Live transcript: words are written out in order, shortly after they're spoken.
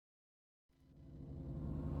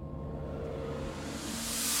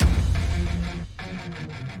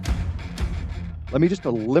Let me just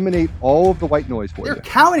eliminate all of the white noise for you. They're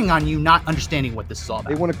counting on you not understanding what this is all about.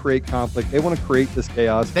 They want to create conflict. They want to create this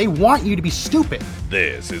chaos. They want you to be stupid.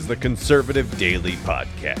 This is the Conservative Daily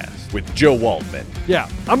Podcast with Joe Waldman. Yeah,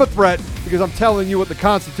 I'm a threat because I'm telling you what the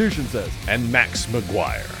Constitution says. And Max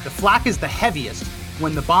McGuire. The flak is the heaviest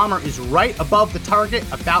when the bomber is right above the target,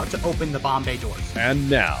 about to open the bomb bay doors. And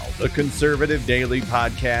now, the Conservative Daily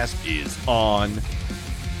Podcast is on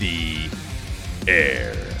the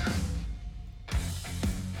air.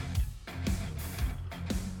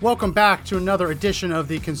 Welcome back to another edition of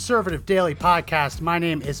the Conservative Daily Podcast. My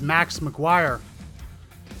name is Max McGuire.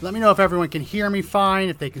 Let me know if everyone can hear me fine,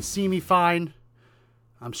 if they can see me fine.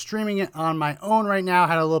 I'm streaming it on my own right now.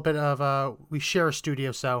 Had a little bit of we share a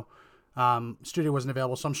studio, so studio wasn't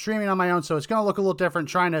available. So I'm streaming on my own, so it's going to look a little different,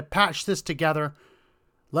 trying to patch this together.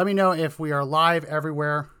 Let me know if we are live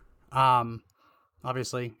everywhere.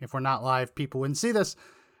 Obviously, if we're not live, people wouldn't see this.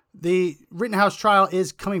 The Rittenhouse trial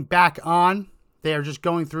is coming back on. They are just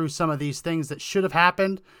going through some of these things that should have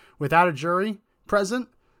happened without a jury present.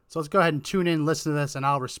 So let's go ahead and tune in, listen to this, and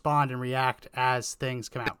I'll respond and react as things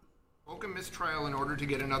come out. Invoke a mistrial in order to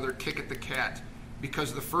get another kick at the cat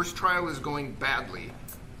because the first trial is going badly,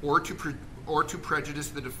 or to prejudice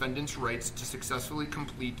the defendant's rights to successfully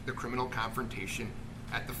complete the criminal confrontation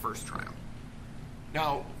at the first trial.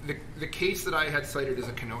 Now, the case that I had cited is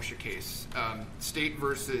a Kenosha case, State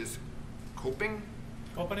versus Coping.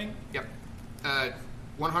 Opening? Yep.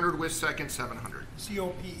 100 with second, 700.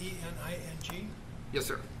 Copening? Yes,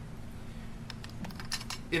 sir.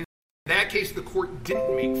 In that case, the court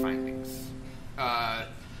didn't make findings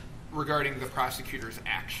regarding the prosecutor's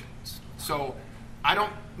actions. So I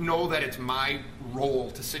don't know that it's my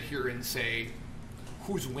role to sit here and say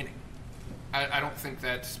who's winning. I don't think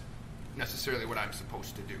that's necessarily what I'm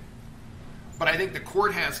supposed to do. But I think the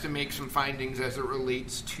court has to make some findings as it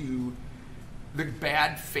relates to the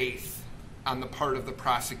bad faith on the part of the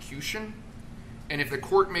prosecution. And if the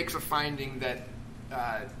court makes a finding that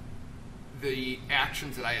the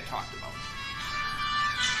actions that I had talked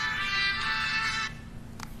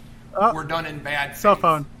about were done in bad faith, Cell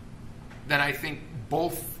phone. then I think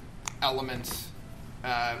both elements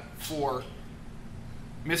for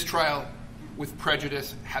mistrial with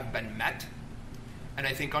prejudice have been met. And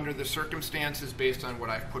I think under the circumstances, based on what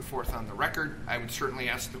I've put forth on the record, I would certainly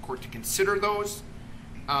ask the court to consider those.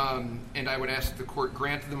 And I would ask the court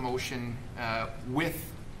grant the motion with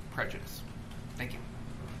prejudice. Thank you.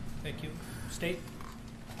 Thank you. State?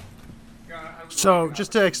 So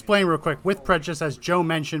just to explain real quick, with prejudice, as Joe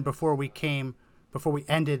mentioned before we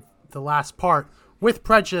ended the last part, with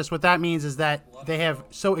prejudice, what that means is that they have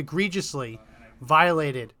so egregiously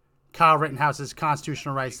violated Kyle Rittenhouse's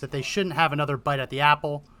constitutional rights that they shouldn't have another bite at the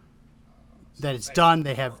apple. That it's done.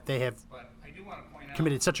 They have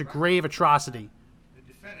committed such a grave atrocity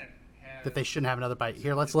that they shouldn't have another bite.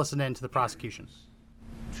 Here, let's listen in to the prosecution.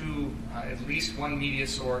 To at least one media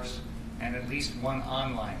source and at least one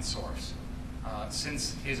online source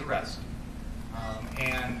since his arrest.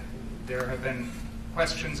 And there have been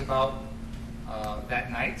questions about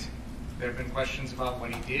that night. There have been questions about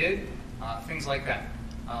what he did, things like that.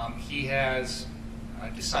 He has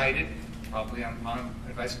decided, probably on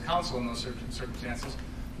advice of counsel in those circumstances,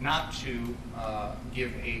 not to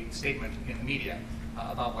give a statement in the media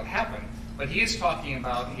about what happened, but he is talking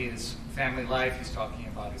about his family life, he's talking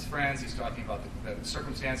about his friends, he's talking about the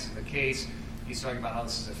circumstances of the case, he's talking about how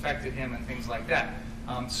this has affected him and things like that.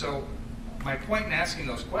 So my point in asking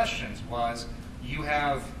those questions was, you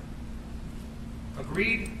have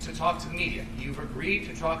agreed to talk to the media, you've agreed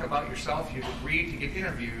to talk about yourself, you've agreed to give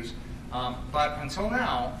interviews, but until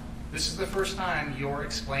now, this is the first time you're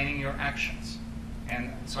explaining your actions.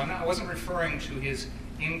 And so I wasn't referring to his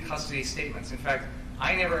in-custody statements. In fact,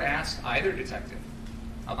 I never asked either detective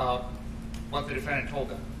about what the defendant told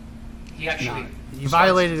them. He actually he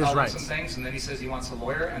violated his rights. Some things, and then he says he wants a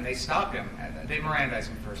lawyer, and they stop him. And they Mirandize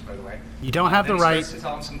him first, by the way. You don't have the right to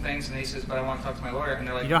tell him some things, and he says, "But I want to talk to my lawyer." And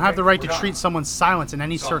they're like, "You don't have the right to done." treat someone's silence in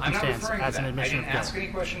any So circumstance I'm not as an admission of I didn't guilt." ask any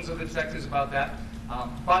questions of the detectives about that.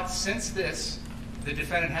 But since this, the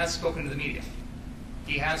defendant has spoken to the media.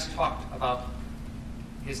 He has talked about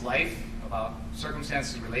his life, about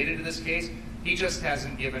circumstances related to this case. He just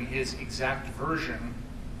hasn't given his exact version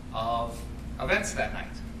of events that night.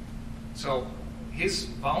 So his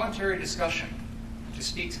voluntary discussion to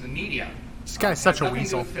speak to the media, this guy's such a has nothing to do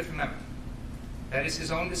weasel. with the Fifth Amendment. That is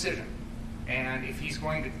his own decision. And if he's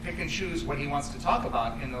going to pick and choose what he wants to talk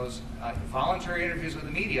about in those voluntary interviews with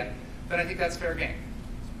the media, then I think that's fair game.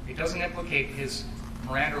 It doesn't implicate his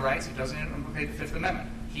Miranda rights. It doesn't implicate the Fifth Amendment.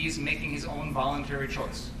 He's making his own voluntary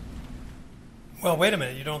choice. Well, wait a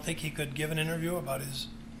minute. You don't think he could give an interview about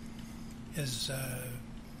his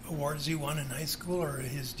awards he won in high school, or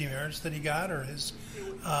his demerits that he got, or his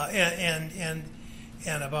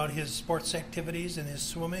and about his sports activities and his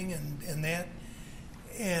swimming and that,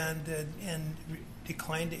 and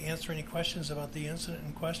declined to answer any questions about the incident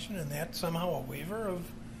in question, and that somehow a waiver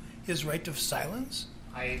of his right of silence?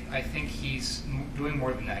 I think he's doing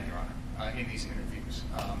more than that, Your Honor, in these interviews.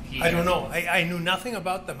 I don't know. I knew nothing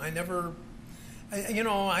about them. I never,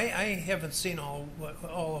 I haven't seen all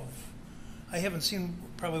of, I haven't seen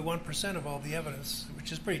probably 1% of all the evidence,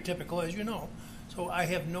 which is pretty typical, as you know. So I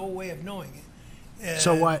have no way of knowing it.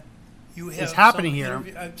 So what you is have happening here?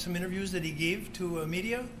 Some interviews that he gave to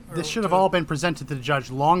media? Or This should have to- all been presented to the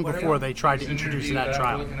judge long Whatever. before they tried to There's an introduce it interview at that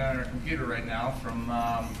trial. I'm looking at on our computer right now from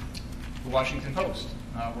the Washington Post,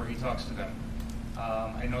 where he talks to them.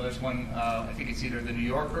 I know there's one, I think it's either the New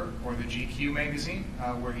Yorker or the GQ magazine,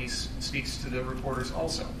 where he speaks to the reporters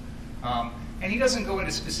also. And he doesn't go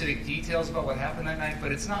into specific details about what happened that night,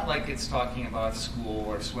 but it's not like it's talking about school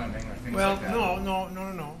or swimming or things Well, like that.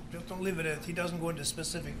 no. Just don't leave it at, he doesn't go into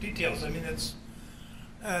specific details. I mean, it's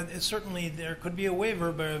certainly, there could be a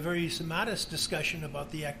waiver, but a very modest discussion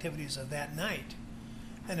about the activities of that night.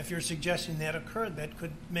 And if you're suggesting that occurred, that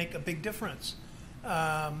could make a big difference.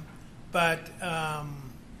 But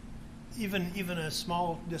even a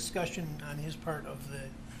small discussion on his part of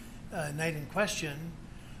the night in question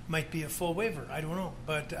might be a full waiver. I don't know,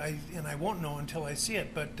 but I won't know until I see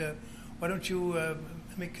it. But why don't you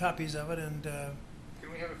make copies of it and?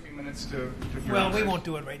 Can we have a few minutes to Well, we won't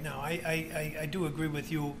do it right now. I do agree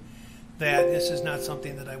with you that this is not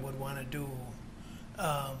something that I would want to do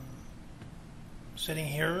sitting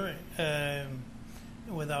here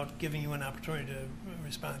without giving you an opportunity to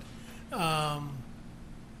respond.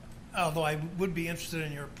 Although I would be interested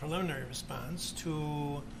in your preliminary response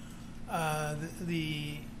to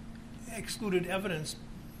the excluded evidence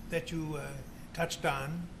that you touched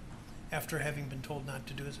on after having been told not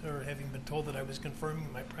to do it, or having been told that I was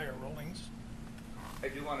confirming my prior rulings. I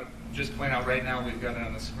do want to just point out right now, we've got it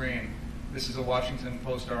on the screen. This is a Washington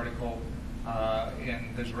Post article,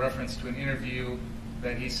 and there's a reference to an interview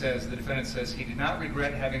that he says, the defendant says he did not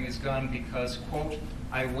regret having his gun because, quote,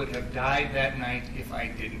 I would have died that night if I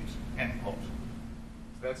didn't, end quote.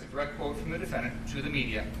 So that's a direct quote from the defendant to the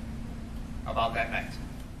media about that night.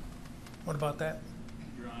 What about that?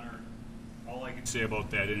 Your Honor, all I can say about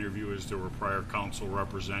that interview is there were prior counsel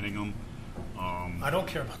representing him. I don't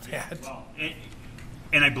care about that. Well,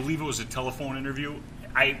 and I believe it was a telephone interview.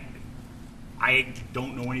 I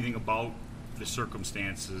don't know anything about the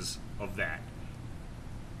circumstances of that.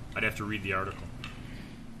 I'd have to read the article.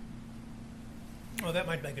 Well, that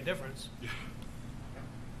might make a difference.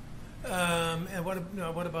 And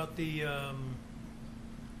what about the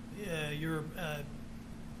your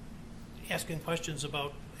asking questions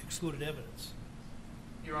about excluded evidence?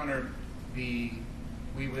 Your Honor, we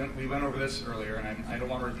went over this earlier, and I don't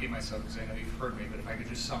want to repeat myself because I know you've heard me, but if I could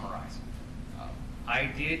just summarize. I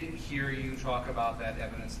did hear you talk about that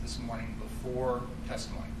evidence this morning before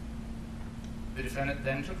testimony. The defendant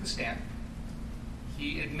then took the stand.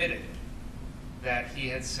 He admitted that he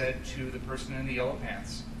had said to the person in the yellow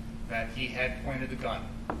pants that he had pointed the gun.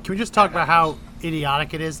 Can we just talk about how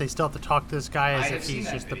idiotic it is? They still have to talk to this guy I as have if seen he's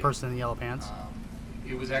that just the video. person in the yellow pants.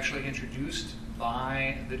 It was actually introduced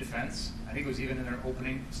by the defense. I think it was even in their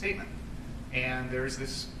opening statement. And there's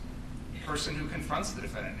this person who confronts the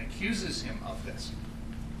defendant and accuses him of this.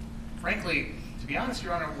 Frankly, to be honest,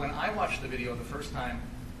 Your Honor, when I watched the video the first time,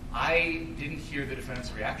 I didn't hear the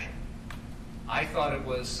defendant's reaction. I thought it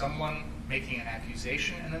was someone making an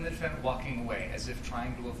accusation and then the defendant walking away as if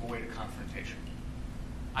trying to avoid a confrontation.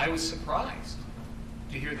 I was surprised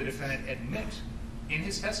to hear the defendant admit in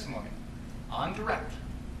his testimony, on direct,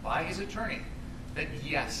 by his attorney, that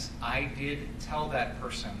yes, I did tell that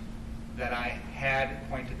person that I had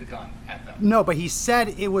pointed the gun at them. No, but he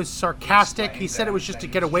said it was sarcastic. He said it was just to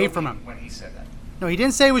get away from him. When he said that. No, he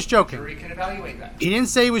didn't say he was The joking. jury can evaluate that. He didn't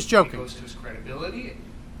say he was It joking. goes to his credibility.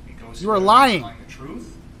 It goes to You are whether lying. he's telling the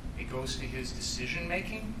truth. It goes to his decision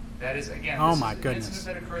making. That is, again, Oh this my is an goodness.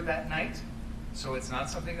 incident that occurred that night, so it's not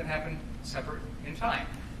something that happened separate in time.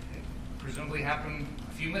 It presumably happened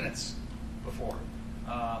a few minutes before.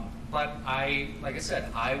 But like I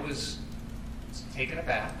said, I was taken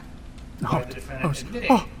aback by the defendant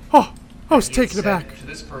admitting I was that he had taken aback. said to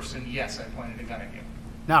this person, yes, I pointed a gun at you.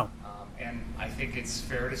 No. And I think it's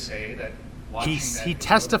fair to say that watching that He video,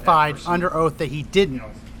 testified that person, under oath that he didn't, you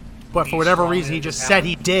know, but for he whatever saw reason that he this just said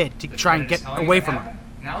he happened. did to The try and defendant's get telling away you from what him.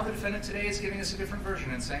 happened. Now the defendant today is giving us a different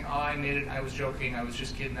version and saying, oh, I made it, I was joking, I was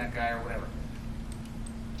just kidding that guy or whatever.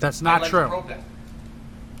 That's not I'd like true. To probe that.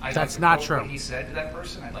 I'd That's like to not probe true. What he said to that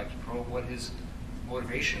person. I'd like to probe what his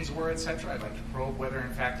motivations were, etc. I'd like to probe whether,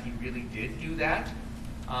 in fact, he really did do that.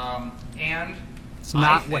 And It's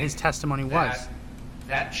not I what his think testimony was.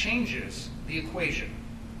 That changes the equation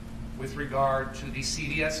with regard to the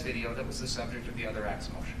CDS video that was the subject of the other acts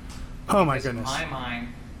motion. Oh my Because goodness. in my mind,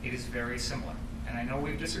 it is very similar. And I know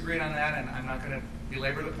we've disagreed on that, and I'm not going to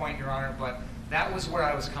belabor the point, Your Honor, but that was where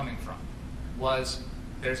I was coming from, was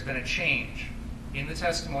there's been a change in the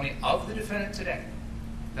testimony of the defendant today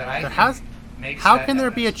that I think makes How that can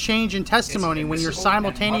there be a evidence. change in testimony It's when you're admissible and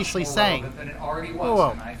much simultaneously more saying, relevant than it already was,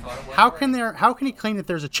 whoa, and I thought it was how already. can he claim that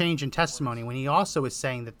there's a change in testimony when he also is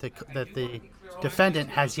saying that the defendant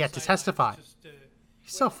has yet to testify?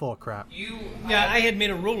 He's so full of crap. Yeah, I had made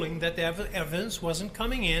a ruling that the evidence wasn't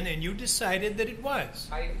coming in, and you decided that it was.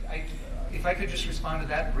 If I could just respond to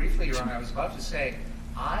that briefly, Your Honor, I was about to say,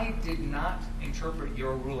 I did not interpret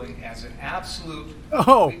your ruling as an absolute.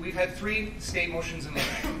 Oh. We've had 3 state motions in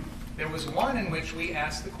limine. There was one in which we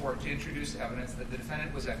asked the court to introduce evidence that the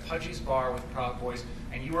defendant was at Pudgy's bar with Proud Boys,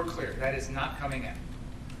 and you were clear that is not coming in.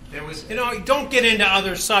 There was. Don't get into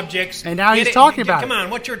other subjects. And now he's talking about it. Come on,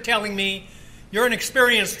 what you're telling me, you're an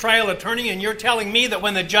experienced trial attorney, and you're telling me that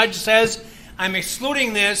when the judge says, I'm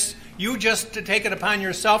excluding this, you just to take it upon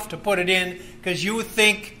yourself to put it in because you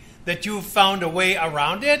think that you've found a way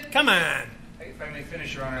around it? Come on. If I may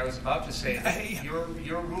finish, Your Honor, I was about to say that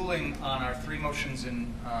your ruling on our 3 motions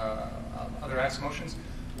and other acts motions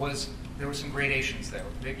was there were some gradations there.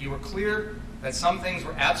 That you were clear that some things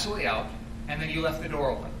were absolutely out, and then you left the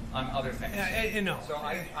door open on other things. So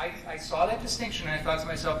I saw that distinction, and I thought to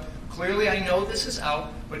myself, clearly I know this is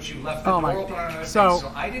out, but you left the door open on other things.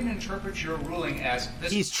 So I didn't interpret your ruling as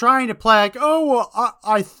this. He's trying to play like, oh, well,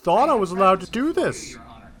 I thought I was allowed to do this. Your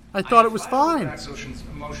Honor. I thought it was filed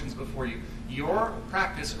fine. motions before you. Your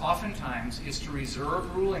practice oftentimes is to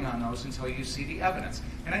reserve ruling on those until you see the evidence.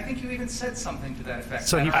 And I think you even said something to that effect.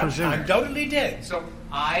 So he And I- presumed. Undoubtedly did. So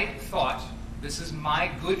I thought this is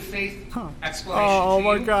my good faith explanation Oh, to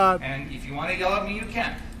my you. God. And if you want to yell at me, you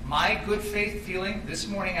can. My good faith feeling this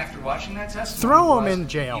morning after watching that testimony Throw him was in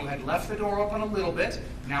jail. You had left the door open a little bit.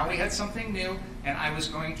 Now we had something new, and I was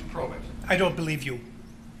going to probe it. I don't believe you.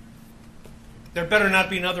 There better not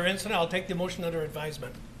be another incident. I'll take the motion under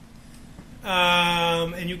advisement.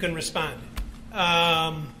 And you can respond.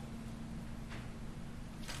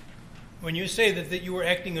 When you say that you were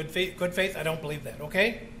acting in good faith, I don't believe that,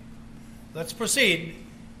 okay? Let's proceed.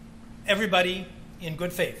 Everybody in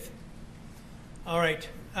good faith. All right.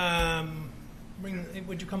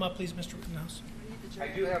 Would you come up, please, Mr. Rittenhouse? I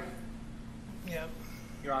do have, Yeah.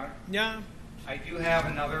 Your Honor, Yeah. I do have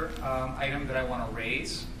another item that I want to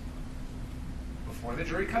raise before the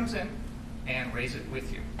jury comes in and raise it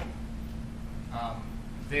with you.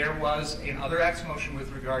 There was another acts motion with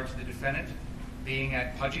regard to the defendant being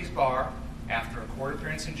at Pudgy's bar after a court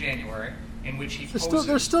appearance in January in which he poses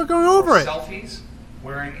They're still going over for it. selfies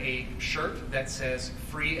wearing a shirt that says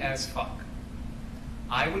free as fuck.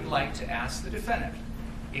 I would like to ask the defendant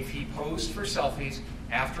if he posed for selfies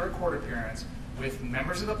after a court appearance with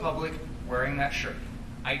members of the public wearing that shirt.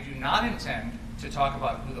 I do not intend to talk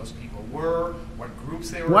about who those people were, what groups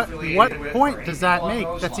they were affiliated with. What point or does anything that along make?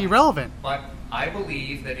 those That's lines. irrelevant. But I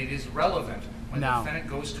believe that it is relevant when the No. defendant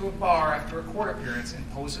goes to a bar after a court appearance and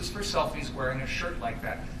poses for selfies wearing a shirt like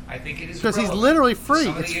that. I think it is Because he's relevant literally to free.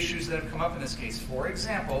 Some of the It's- issues that have come up in this case. For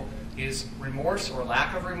example, his remorse or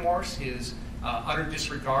lack of remorse, his utter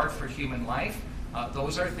disregard for human life.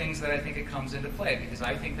 Those are things that I think it comes into play because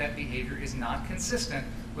I think that behavior is not consistent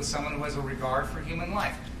with someone who has a regard for human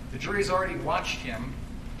life. The jury's already watched him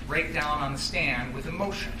break down on the stand with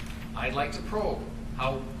emotion. I'd like to probe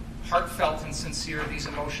how heartfelt and sincere these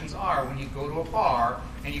emotions are when you go to a bar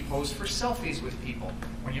and you pose for selfies with people,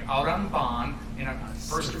 when you're out on bond in a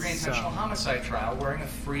first-degree intentional homicide trial wearing a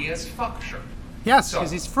free as fuck shirt. Yes, So,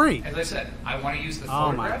 because he's free. As I said, I want to use the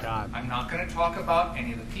Oh, my photograph. God. I'm not going to talk about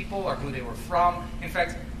any of the people or who they were from. In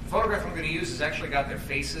fact, the photograph I'm going to use has actually got their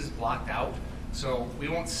faces blocked out, so we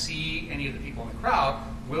won't see any of the people in the crowd.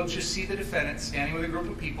 We'll just see the defendant standing with a group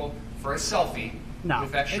of people for a selfie No,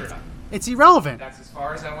 with that shirt on. it's irrelevant. That's as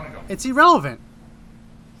far as I want to go. It's irrelevant.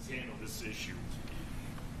 Handle this issue.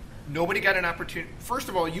 Nobody got an opportunity. First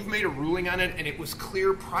of all, you've made a ruling on it, and it was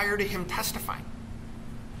clear prior to him testifying.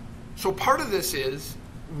 So part of this is,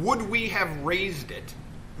 would we have raised it?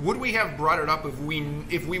 Would we have brought it up if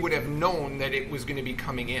we would have known that it was going to be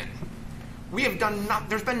coming in? We have done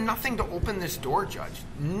there's been nothing to open this door, Judge.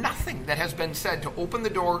 Nothing that has been said to open the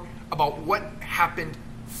door about what happened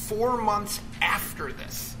 4 months after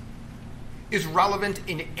this is relevant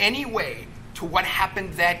in any way to what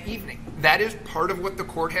happened that evening. That is part of what the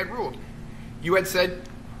court had ruled. You had said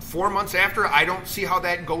 4 months after, I don't see how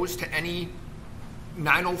that goes to any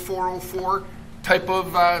 90404 type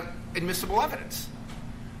of admissible evidence.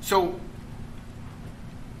 So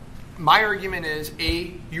my argument is,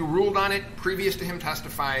 A, you ruled on it previous to him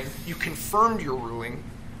testifying. You confirmed your ruling,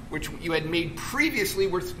 which you had made previously,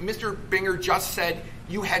 where Mr. Binger just said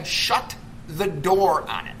you had shut the door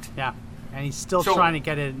on it. Yeah, and he's still So, trying to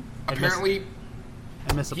get it Apparently,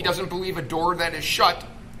 admissible. he doesn't believe a door that is shut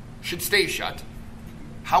should stay shut.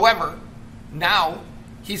 However, now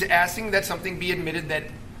he's asking that something be admitted that,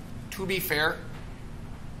 to be fair,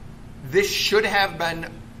 this should have been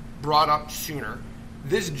brought up sooner.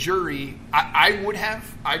 This jury, I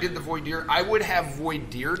did the voir dire, I would have voir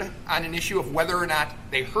dired on an issue of whether or not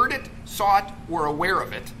they heard it, saw it, were aware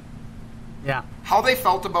of it. Yeah. How they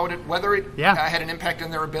felt about it, whether it Yeah. had an impact on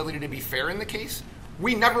their ability to be fair in the case.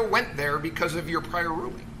 We never went there because of your prior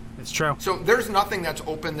ruling. It's true. So there's nothing that's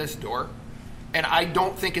opened this door, and I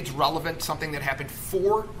don't think it's relevant, something that happened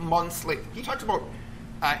 4 months later. He talks about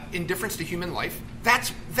indifference to human life.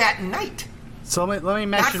 That's that night. So let me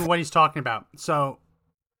mention what he's talking about. So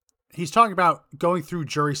he's talking about going through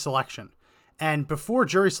jury selection. And before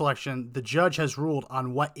jury selection, the judge has ruled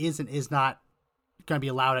on what is and is not going to be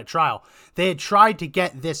allowed at trial. They had tried to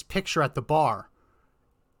get this picture at the bar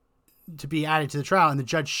to be added to the trial, and the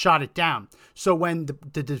judge shot it down. So when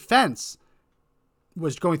the defense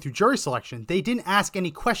was going through jury selection, they didn't ask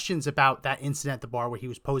any questions about that incident at the bar where he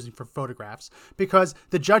was posing for photographs, because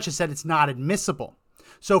the judge has said it's not admissible.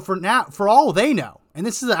 So for all they know, and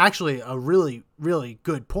this is actually a really, really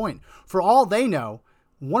good point, for all they know,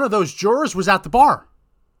 one of those jurors was at the bar.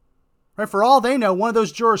 Right? For all they know, one of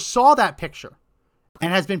those jurors saw that picture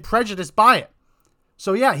and has been prejudiced by it.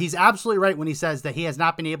 So yeah, he's absolutely right when he says that he has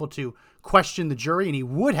not been able to question the jury, and he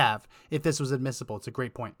would have if this was admissible. It's a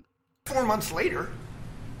great point. 4 months later,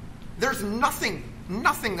 there's nothing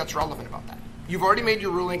that's relevant about that. You've already made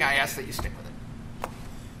your ruling. I ask that you stick with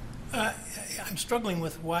it. I'm struggling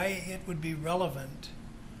with why it would be relevant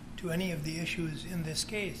to any of the issues in this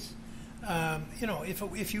case.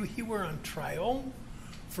 If he were on trial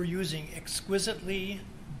for using exquisitely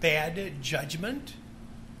bad judgment,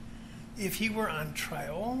 if he were on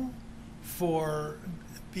trial for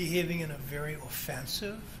behaving in a very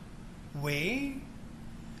offensive way,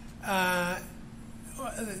 then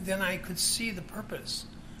I could see the purpose.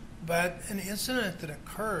 But an incident that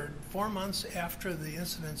occurred 4 months after the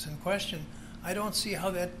incidents in question, I don't see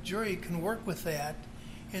how that jury can work with that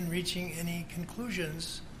in reaching any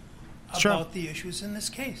conclusions about the issues in this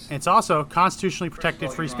case. It's also constitutionally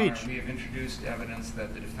protected free First of all, Your speech. Honor, we have introduced evidence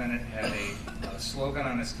that the defendant had a slogan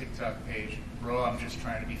on his TikTok page, "Bro, I'm just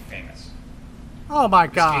trying to be famous." Oh my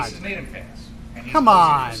This God. case has made him famous. And he's Come posing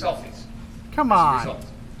on. for selfies. Come as a on. result.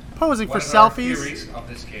 Posing for One of our selfies? theories of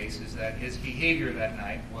this case is that his behavior that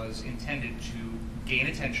night was intended to gain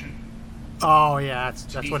attention. Oh yeah, that's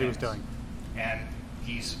be what he was famous. doing. And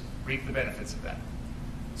he's reaped the benefits of that.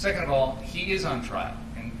 Second of all, he is on trial,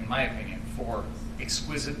 in my opinion, for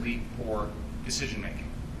exquisitely poor decision making.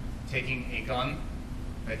 Taking a gun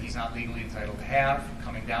that he's not legally entitled to have,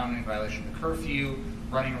 coming down in violation of the curfew,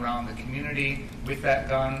 running around the community with that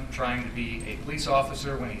gun, trying to be a police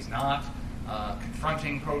officer when he's not,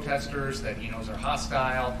 confronting protesters that he knows are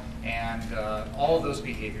hostile, and all of those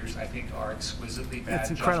behaviors, I think, are exquisitely bad. That's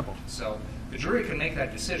incredible. Judgment. So the jury can make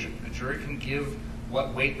that decision. The jury can give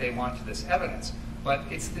what weight they want to this evidence, but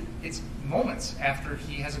it's moments after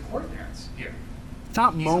he has a court appearance here. It's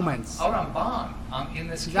not He's moments. out on bond in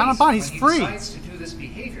this case. out on bond. He's when free. He decides to do this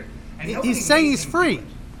behavior. And He's nobody saying made he's him free. do it.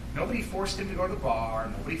 Nobody forced him to go to the bar.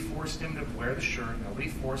 Nobody forced him to wear the shirt. Nobody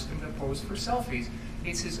forced him to pose for selfies.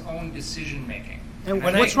 It's his own decision making. And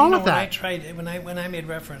what's wrong with that? When I made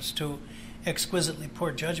reference to exquisitely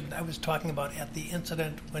poor judgment, I was talking about at the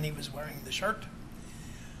incident when he was wearing the shirt.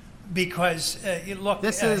 Because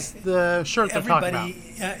This is the shirt they're talking about.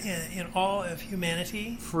 Everybody in all of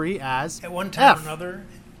humanity, Free as at one time F. or another,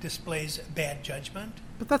 displays bad judgment.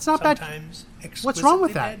 But that's not bad. Sometimes What's wrong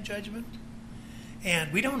with exquisitely that? bad judgment.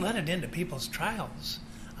 And we don't let it into people's trials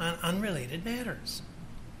on unrelated matters.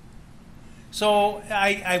 So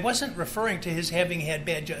I wasn't referring to his having had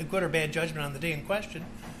good or bad judgment on the day in question.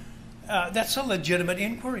 That's a legitimate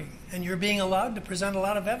inquiry, and you're being allowed to present a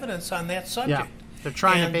lot of evidence on that subject. Yeah. They're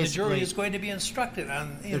trying and to the jury basically. is going to be instructed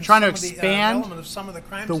on. They're trying to expand element of some of the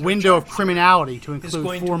crimes the that are window of charged criminality to is include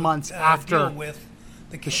going 4 to, months deal after with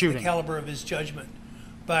the shooting. the caliber of his judgment.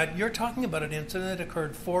 But you're talking about an incident that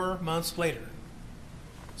occurred 4 months later.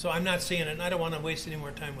 So I'm not seeing it, and I don't want to waste any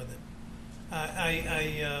more time with it.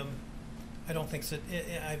 I I don't think that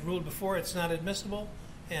I've ruled before it's not admissible,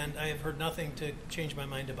 and I have heard nothing to change my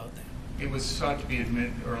mind about that. It was sought to be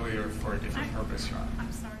admitted earlier for a different purpose, Your Honor.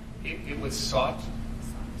 I'm sorry. It was sought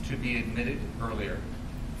to be admitted earlier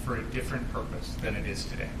for a different purpose than it is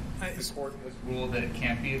today. The court has ruled that it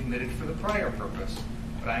can't be admitted for the prior purpose,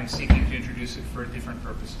 but I am seeking to introduce it for a different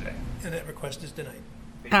purpose today. And that request is denied.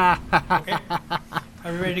 Okay?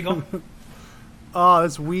 Are we ready to go? Oh,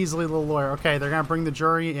 this Weasley little lawyer. Okay, they're going to bring the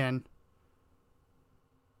jury in.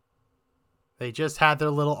 They just had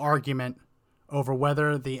their little argument over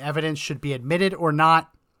whether the evidence should be admitted or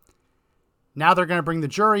not. Now they're going to bring the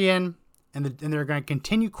jury in, and they're going to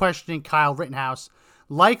continue questioning Kyle Rittenhouse,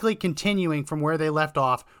 likely continuing from where they left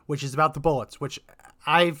off, which is about the bullets, which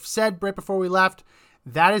I've said right before we left,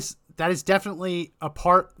 that is definitely a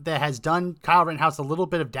part that has done Kyle Rittenhouse a little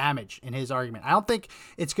bit of damage in his argument. I don't think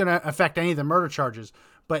it's going to affect any of the murder charges,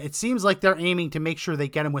 but it seems like they're aiming to make sure they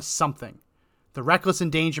get him with something. The reckless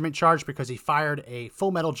endangerment charge because he fired a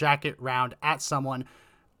full metal jacket round at someone,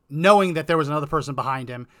 knowing that there was another person behind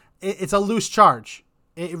him. It's a loose charge.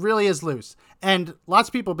 It really is loose. And lots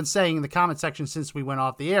of people have been saying in the comment section since we went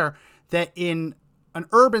off the air that in an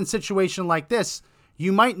urban situation like this,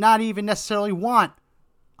 you might not even necessarily want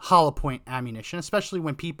hollow point ammunition, especially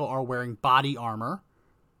when people are wearing body armor.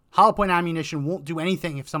 Hollow point ammunition won't do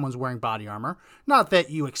anything if someone's wearing body armor. Not that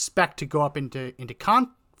you expect to go up into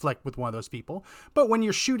conflict with one of those people, but when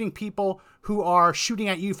you're shooting people who are shooting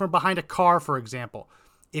at you from behind a car, for example,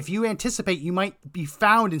 if you anticipate you might be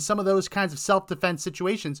found in some of those kinds of self-defense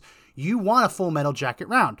situations, you want a full metal jacket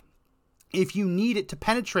round. If you need it to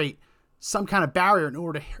penetrate some kind of barrier in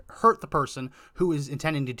order to hurt the person who is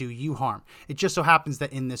intending to do you harm. It just so happens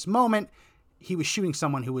that in this moment, he was shooting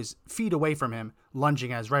someone who was feet away from him,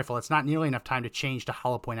 lunging at his rifle. It's not nearly enough time to change to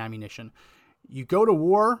hollow point ammunition. You go to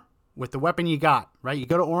war with the weapon you got, right? You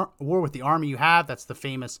go to war with the army you have. That's the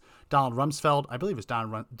famous Donald Rumsfeld, I believe it was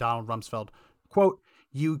Donald Rumsfeld quote.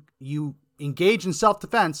 You engage in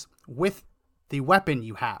self-defense with the weapon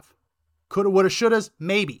you have. Coulda, woulda, shouldas,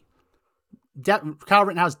 maybe. Kyle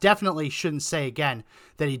Rittenhouse definitely shouldn't say again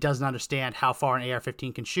that he doesn't understand how far an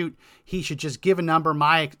AR-15 can shoot. He should just give a number.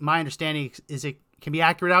 My understanding is it can be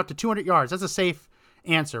accurate out to 200 yards. That's a safe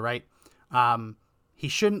answer, right? He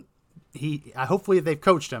shouldn't. Hopefully they've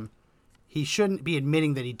coached him. He shouldn't be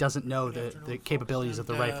admitting that he doesn't know the capabilities of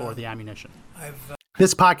the rifle or the ammunition.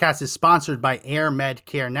 This podcast is sponsored by Air Med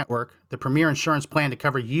Care Network, the premier insurance plan to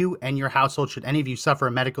cover you and your household should any of you suffer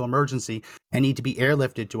a medical emergency and need to be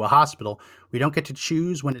airlifted to a hospital. We don't get to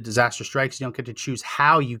choose when a disaster strikes. You don't get to choose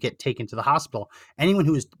how you get taken to the hospital. Anyone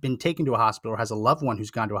who has been taken to a hospital or has a loved one who's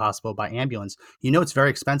gone to a hospital by ambulance, you know it's very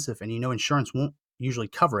expensive and you know insurance won't usually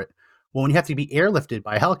cover it. Well, when you have to be airlifted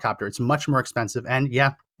by a helicopter, it's much more expensive. And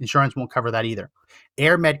yeah, insurance won't cover that either.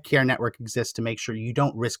 Air Med Care Network exists to make sure you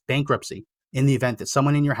don't risk bankruptcy in the event that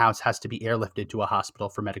someone in your house has to be airlifted to a hospital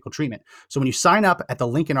for medical treatment. So when you sign up at the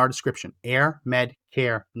link in our description,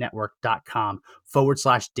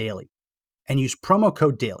 airmedcarenetwork.com/daily, and use promo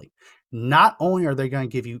code daily, not only are they going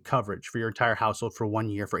to give you coverage for your entire household for 1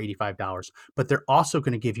 year for $85, but they're also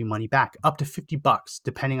going to give you money back up to $50,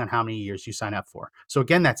 depending on how many years you sign up for. So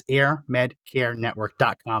again, that's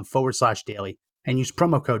airmedcarenetwork.com/daily, and use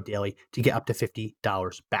promo code daily to get up to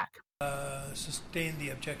 $50 back. Sustain the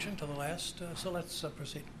objection to the last, so let's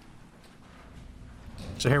proceed.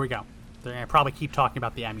 So here we go. They're going to probably keep talking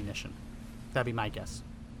about the ammunition. That'd be my guess.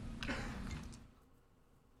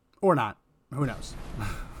 Or not. Who knows?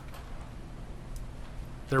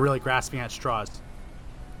 They're really grasping at straws.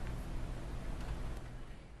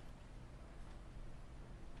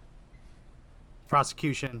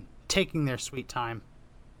 Prosecution taking their sweet time.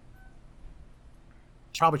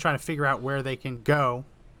 Probably trying to figure out where they can go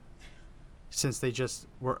since they just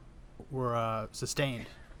were sustained.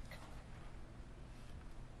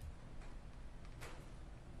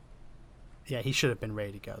 Yeah, he should have been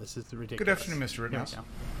ready to go. This is ridiculous. Good afternoon, Mr. Rittenhouse.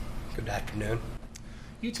 Good afternoon.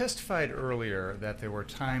 You testified earlier that there were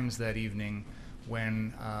times that evening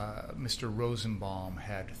when Mr. Rosenbaum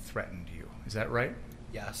had threatened you. Is that right?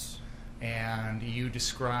 Yes. And you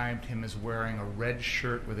described him as wearing a red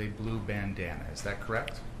shirt with a blue bandana. Is that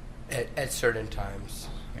correct? At certain times.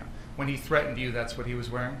 Yeah. When he threatened you, that's what he was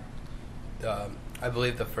wearing? I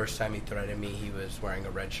believe the first time he threatened me, he was wearing a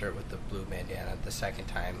red shirt with the blue bandana. The second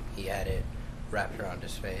time, he had it wrapped around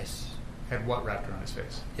his face. Had what wrapped around his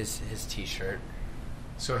face? His T-shirt.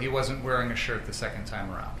 So he wasn't wearing a shirt the second time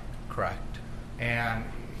around? Correct. And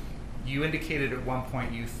you indicated at one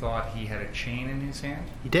point you thought he had a chain in his hand?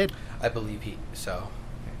 He did. I believe so.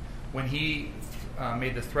 When he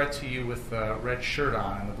made the threat to you with the red shirt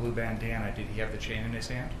on and the blue bandana, did he have the chain in his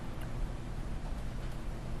hand?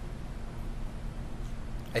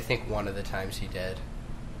 I think one of the times he did.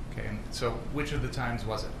 Okay, and so which of the times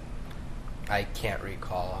was it? I can't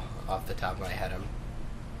recall off the top of my head.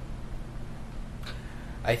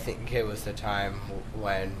 I think it was the time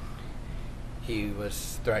when he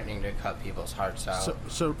was threatening to cut people's hearts out.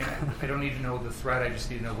 So I don't need to know the threat. I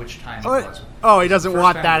just need to know which time it oh, was. oh, he doesn't First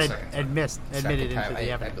want time or that the second time? admitted Second into time,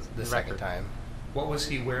 the evidence. the the second record. time. What was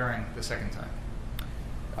he wearing the second time?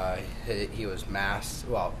 He was masked.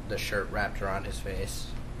 Well, the shirt wrapped around his face.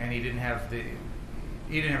 And he didn't have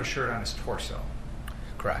a shirt on his torso.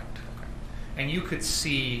 Correct. Okay. And you could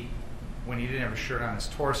see when he didn't have a shirt on his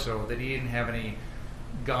torso that he didn't have any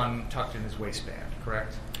gun tucked in his waistband.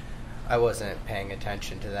 Correct. I wasn't paying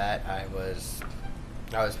attention to that. I was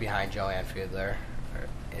behind Joanne Fiedler.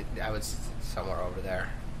 I was somewhere over there.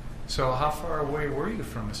 So how far away were you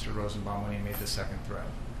from Mr. Rosenbaum when he made the second threat?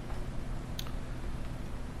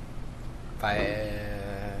 By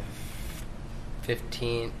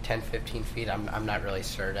 10, 15 feet. I'm not really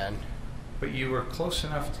certain. But you were close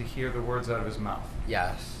enough to hear the words out of his mouth.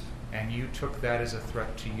 Yes. And you took that as a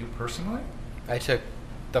threat to you personally? I took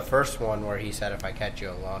the first one where he said, if I catch you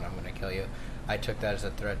alone, I'm going to kill you. I took that as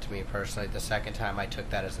a threat to me personally. The second time, I took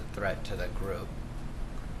that as a threat to the group.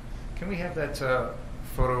 Can we have that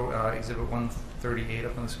photo, Exhibit 138,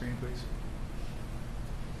 up on the screen, please?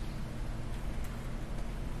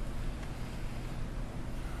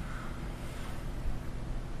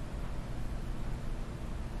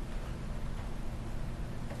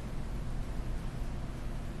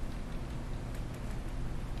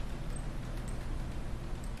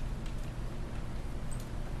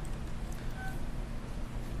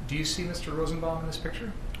 Do you see Mr. Rosenbaum in this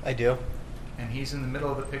picture? I do. And he's in the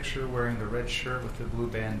middle of the picture wearing the red shirt with the blue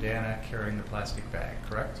bandana, carrying the plastic bag,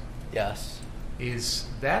 correct? Yes. Is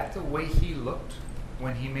that the way he looked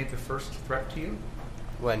when he made the first threat to you?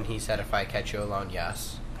 When he said, if I catch you alone,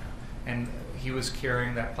 yes. And he was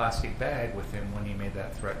carrying that plastic bag with him when he made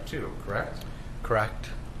that threat too, correct? Correct.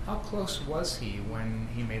 How close was he when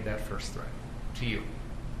he made that first threat to you?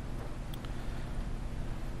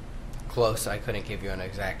 Close. I couldn't give you an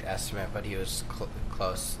exact estimate, but he was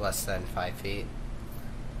close, less than 5 feet.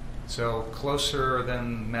 So closer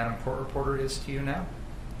than Madam Court Reporter is to you now?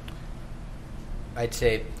 I'd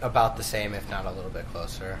say about the same, if not a little bit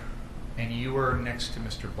closer. And you were next to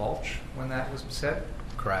Mr. Balch when that was said?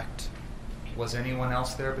 Correct. Was anyone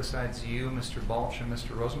else there besides you, Mr. Balch, and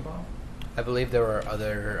Mr. Rosenbaum? I believe there were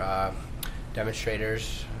other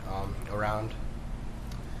demonstrators around.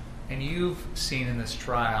 And you've seen in this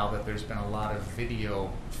trial that there's been a lot of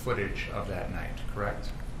video footage of that night, correct?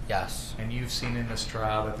 Yes. And you've seen in this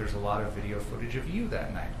trial that there's a lot of video footage of you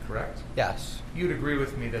that night, correct? Yes. You'd agree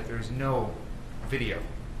with me that there's no video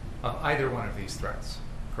of either one of these threats,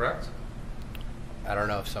 correct? I don't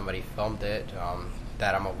know if somebody filmed it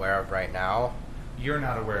that I'm aware of right now. You're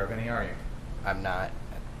not aware of any, are you? I'm not.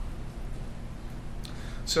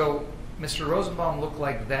 So Mr. Rosenbaum looked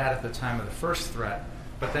like that at the time of the first threat,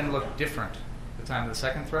 but then looked different at the time of the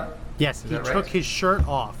second threat? Yes, Is he that took right? his shirt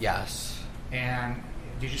off. Yes. And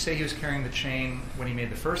did you say he was carrying the chain when he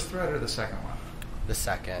made the first threat or the second one? The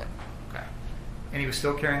second. Okay. And he was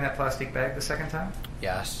still carrying that plastic bag the second time?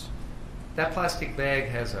 Yes. That plastic bag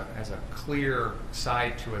has a clear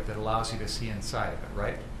side to it that allows you to see inside of it,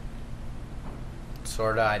 right?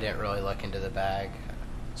 Sorta. I didn't really look into the bag.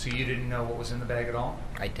 So you didn't know what was in the bag at all?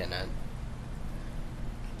 I didn't.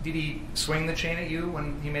 Did he swing the chain at you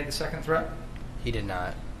when he made the second threat? He did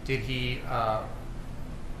not. Did he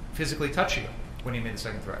physically touch you when he made the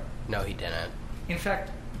second threat? No, he didn't. In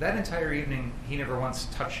fact, that entire evening, he never once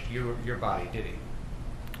touched your body, did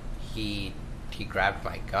he? He grabbed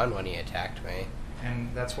my gun when he attacked me. And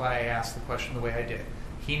that's why I asked the question the way I did.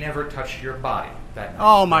 He never touched your body that night.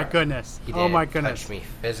 Oh my correct? goodness! He Oh didn't my goodness! touch me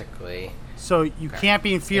physically. So you can't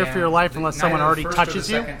be in fear for your life unless someone already touches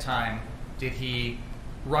you? you. The second time, did he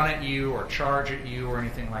run at you or charge at you or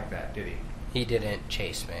anything like that? Did he? He didn't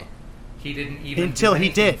chase me. He didn't even Until do he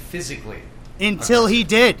anything did. physically. Until he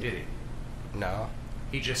did. Did he? No.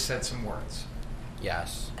 He just said some words.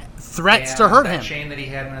 Yes. Threats And to hurt that him. chain that he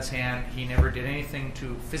had in his hand, he never did anything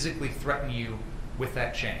to physically threaten you with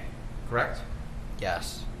that chain. Correct?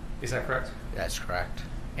 Yes. Is that correct? That's correct.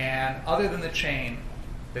 And other than the chain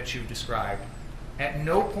that you've described, at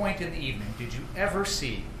no point in the evening did you ever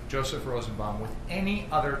see Joseph Rosenbaum with any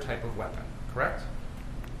other type of weapon, correct?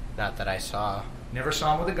 Not that I saw. Never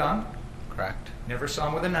saw him with a gun? Correct. Never saw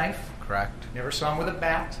him with a knife? Correct. Never saw him with a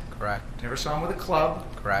bat? Correct. Never saw him with a club?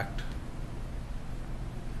 Correct.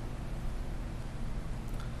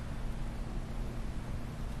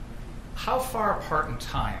 How far apart in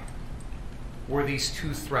time were these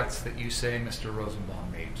two threats that you say Mr. Rosenbaum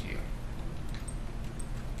made to you?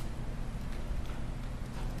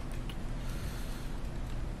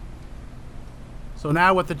 So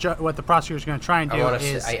now what the prosecutor's going to try and do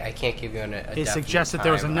is I can't give you a suggest that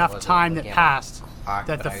there was time. enough time that passed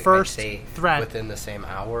that the first threat within the same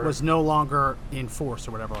hour was no longer in force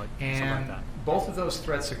or whatever, something like And that. both of those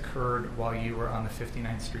threats occurred while you were on the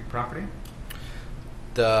 59th Street property?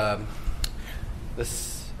 The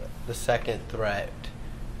second threat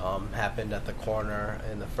happened at the corner,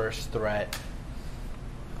 and the first threat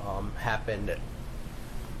happened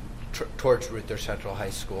towards Ruther Central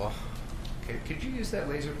High School. Okay, could you use that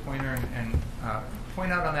laser pointer and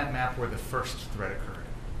point out on that map where the first threat occurred?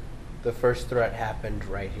 The first threat happened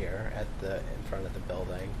right here in front of the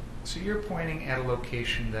building. So you're pointing at a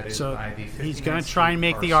location that is by the 59th He's going to try and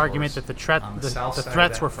make the Street argument source that the on south side of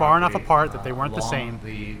threats that were far enough property, apart that they weren't the along same,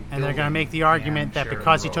 the and they're going to building make the argument that and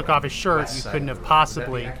because he Sheridan took Road, off his shirt, west you side couldn't of have the road.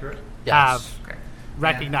 possibly Would that be accurate? Yes. Okay.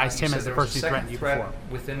 recognized And, him you as said the there was person a who second threatened you threat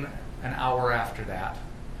before. within an hour after that,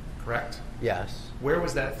 correct? Yes. Where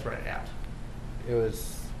was that threat at? It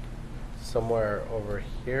was somewhere over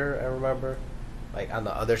here, I remember. Like on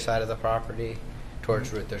the other side of the property,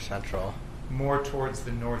 towards Ruther Central. More towards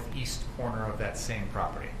the northeast corner of that same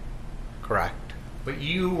property. Correct. But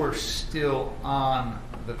you were still on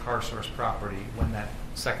the CarSource property when that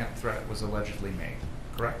second threat was allegedly made,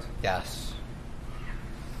 correct? Yes.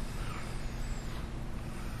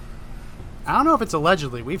 I don't know if it's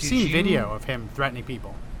allegedly. We've Did seen you video of him threatening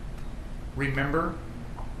people. Remember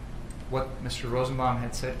what Mr. Rosenbaum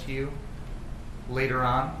had said to you later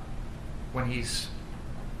on when he's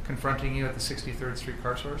confronting you at the 63rd Street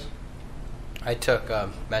CarSource? I took a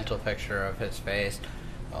mental picture of his face.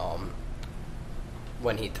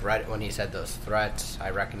 When he said those threats, I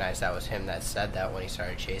recognized that was him that said that when he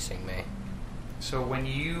started chasing me. So when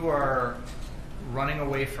you are running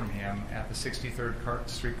away from him at the 63rd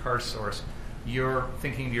Street CarSource, you're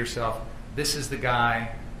thinking to yourself, this is the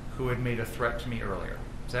guy who had made a threat to me earlier.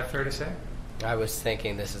 Is that fair to say? I was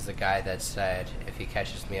thinking this is the guy that said if he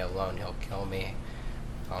catches me alone, he'll kill me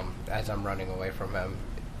as I'm running away from him.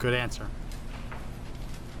 Good answer.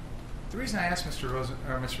 The reason I asked Mr.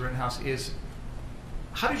 Rittenhouse is,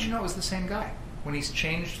 how did you know it was the same guy when he's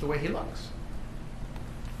changed the way he looks?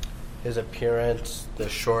 His appearance, the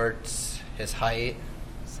shorts, his height.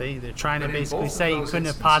 See, they're trying to But in basically both say of he those couldn't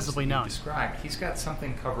have instances possibly that you known. described, he's got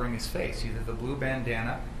something covering his face, either the blue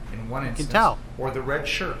bandana in one instance, tell. or the red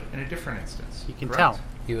shirt in a different instance. You can correct? tell.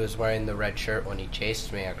 He was wearing the red shirt when he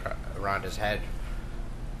chased me around his head.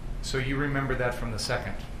 So you remember that from the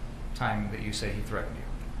second time that you say he threatened you,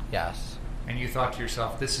 Yes. and you thought to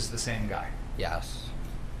yourself, this is the same guy. Yes.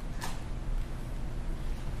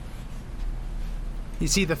 You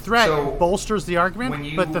see, the threat So, bolsters the When argument,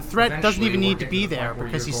 you but the threat doesn't eventually even were need to getting be the there point where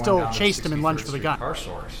because he you're still going down chased him and 63rd lunged for the Street gun.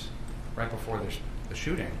 CarSource, right before the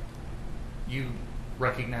shooting, you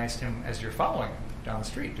recognized him as you're following him down the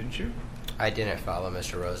street, didn't you? I didn't follow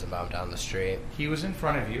Mr. Rosenbaum down the street. He was in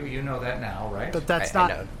front of you. You know that now, right? But that's I not.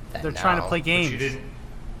 know that They're trying to now, play but games.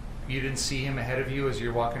 You didn't see him ahead of you as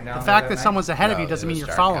you're walking down The there fact that night? someone's ahead of No, you doesn't it mean was you're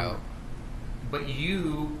dark following out. them. But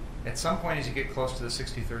you, at some point as you get close to the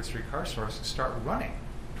 63rd Street CarSource, start running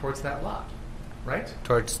towards that lot, right?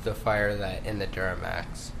 Towards the fire that in the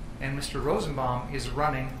Duramax. And Mr. Rosenbaum is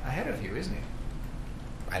running ahead of you, isn't he?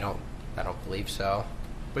 I don't believe so.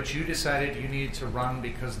 But you decided you needed to run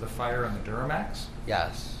because of the fire in the Duramax?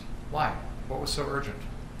 Yes. Why? What was so urgent?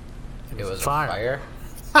 It was fire.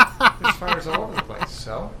 a fire. There's fires all over the place,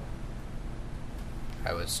 so?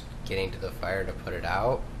 I was getting to the fire to put it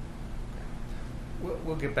out.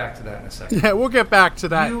 We'll get back to that in a second. Yeah, we'll get back to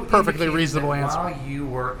that You perfectly indicated reasonable that answer. While you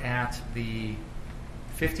were at the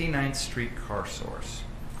 59th Street CarSource,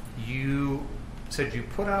 you said you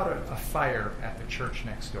put out a fire at the church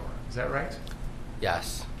next door. Is that right?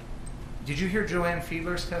 Yes. Did you hear Joanne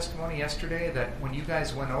Fiedler's testimony yesterday that when you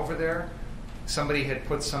guys went over there, somebody had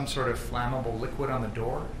put some sort of flammable liquid on the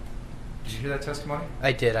door? Did you hear that testimony?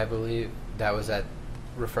 I did. I believe that was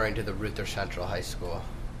referring to the Ruther Central High School.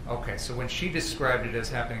 Okay, so when she described it as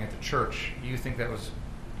happening at the church, you think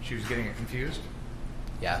she was getting it confused?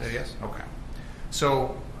 Yes. Say yes? Okay.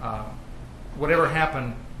 So, whatever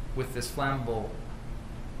happened with this flammable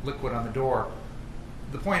liquid on the door,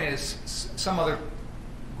 the point is some other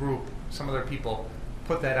group, some other people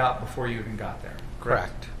put that out before you even got there.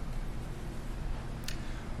 Correct.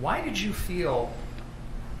 Why did you feel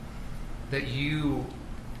that you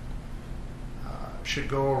should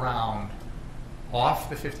go around off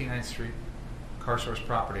the 59th Street CarSource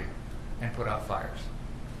property and put out fires?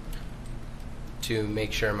 To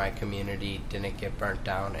make sure my community didn't get burnt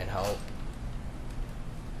down and help.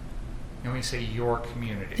 And when you say your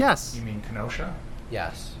community, Yes. you mean Kenosha?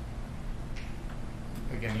 Yes.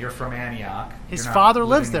 Again, you're from Antioch. His You're not father living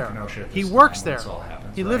lives in there. Kenosha at He this works time when there. this all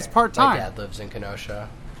happens, He right? lives part My time. dad lives in Kenosha.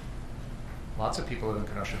 Lots of people live in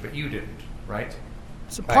Kenosha, but you didn't, right?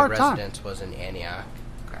 It's a My part time. residence was in Antioch.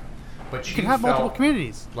 Okay. But You you can have multiple felt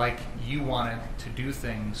communities. like you wanted to do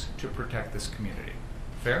things to protect this community.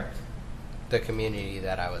 Fair? The community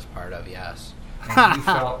that I was part of, yes. And you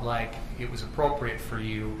felt like it was appropriate for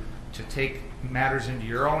you to take matters into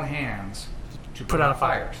your own hands to put out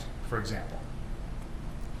fires, for example.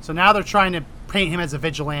 So now they're trying to paint him as a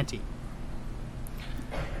vigilante.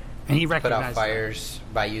 And he Put recognizes out fires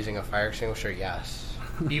by using a fire extinguisher, yes.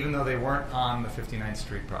 Even though they weren't on the 59th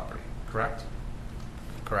Street property, correct?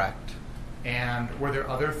 Correct. And were there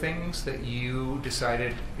other things that you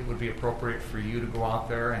decided it would be appropriate for you to go out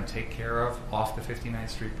there and take care of off the 59th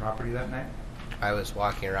Street property that night? I was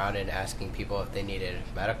walking around and asking people if they needed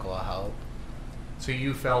medical help. So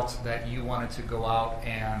you felt that you wanted to go out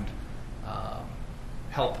and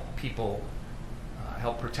help people,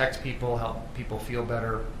 help protect people, help people feel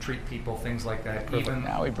better, treat people, things like that. Even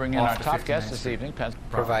now we bring in off our the top 59th guest this Street evening,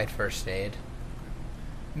 Provide first aid.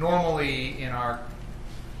 Normally in our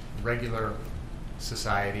regular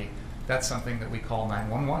society, that's something that we call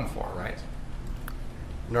 911 for, right?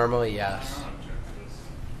 Normally, yes.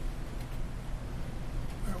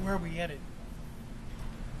 Where are we headed?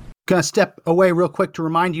 Gonna step away real quick to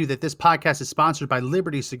remind you that this podcast is sponsored by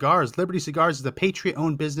Liberty Cigars. Liberty Cigars is a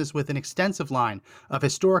Patriot-owned business with an extensive line of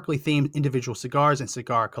historically themed individual cigars and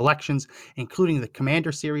cigar collections, including the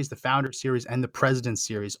Commander Series, the Founder Series, and the President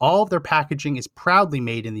Series. All of their packaging is proudly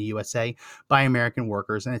made in the USA by American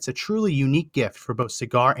workers, and it's a truly unique gift for both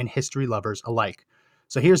cigar and history lovers alike.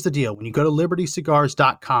 So here's the deal. When you go to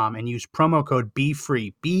libertycigars.com and use promo code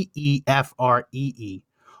BEFREE, BEFREE,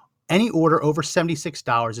 any order over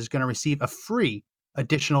 $76 is going to receive a free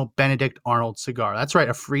additional Benedict Arnold cigar. That's right,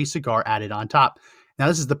 a free cigar added on top. Now,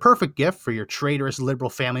 this is the perfect gift for your traitorous liberal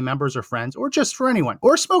family members or friends, or just for anyone,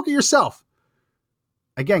 or smoke it yourself.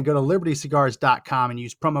 Again, go to libertycigars.com and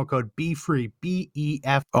use promo code BEFREE,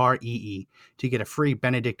 BEFREE, to get a free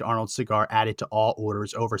Benedict Arnold cigar added to all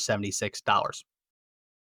orders over $76.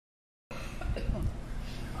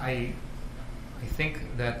 I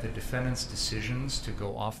think that the defendant's decisions to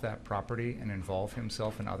go off that property and involve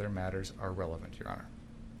himself in other matters are relevant, Your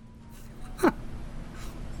Honor.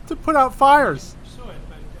 To put out fires.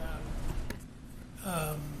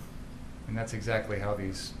 And that's exactly how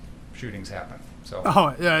these shootings happen. So,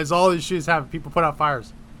 Oh, yeah, it's all these shootings have. People put out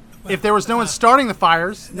fires. If there was no one starting the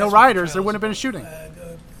fires, no rioters, there wouldn't have been a shooting.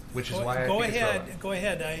 which is why I Go think it's ahead. relevant. Go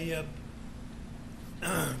ahead.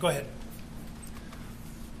 Go ahead.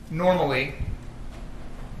 Normally,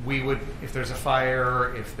 we would, if there's a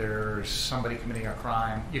fire, if there's somebody committing a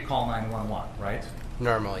crime, you call 911, right?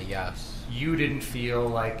 Normally, yes. You didn't feel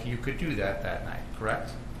like you could do that night,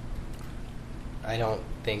 correct? I don't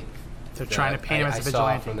think They're trying to paint him as a I saw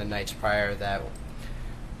vigilante. from the nights prior that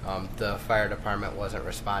the fire department wasn't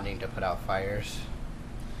responding to put out fires.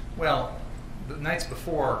 Well, the nights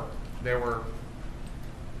before, there were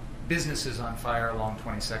businesses on fire along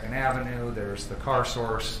 22nd Avenue. There's the car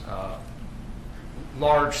source,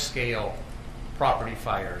 large-scale property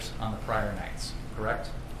fires on the prior nights, correct?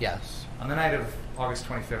 Yes. On the night of August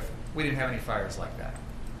 25th, we didn't have any fires like that.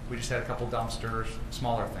 We just had a couple dumpsters,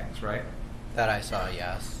 smaller things, right? That I saw,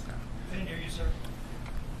 yes. I didn't hear you, sir.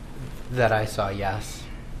 That I saw, yes.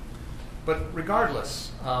 But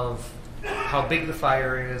regardless of how big the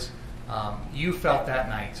fire is, you felt that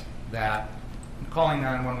night that calling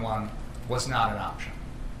 911 was not an option,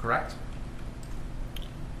 correct?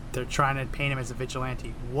 They're trying to paint him as a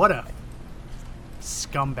vigilante. What a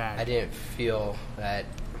scumbag. I didn't feel that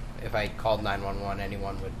if I called 911,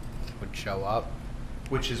 anyone would show up.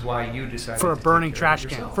 Which is why you decided For a to burning take care of trash can.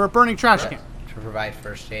 yourself. For a burning trash Correct. can. To provide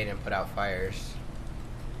first aid and put out fires.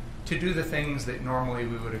 To do the things that normally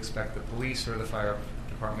we would expect the police or the fire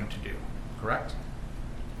department to do, correct?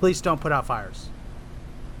 Police don't put out fires.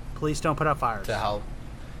 Police don't put out fires. To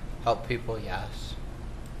help people, yes.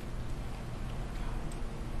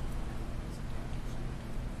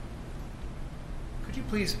 Could you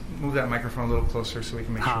please move that microphone a little closer so we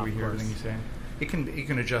can make sure Ah, we of hear course. everything you're saying? You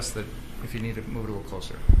can adjust it if you need to move it a little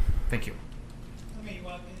closer. Thank you. Let me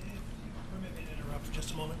permit me to interrupt for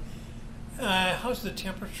just a moment. How's the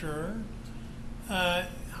temperature?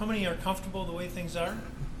 How many are comfortable the way things are?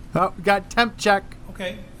 Oh, we got temp check.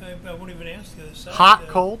 Okay, I won't even ask this. Hot,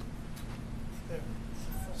 cold.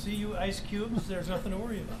 See you ice cubes. There's nothing to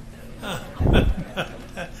worry about.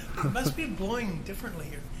 It must be blowing differently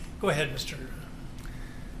here. Go ahead, Mr.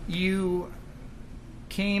 You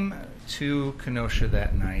came to Kenosha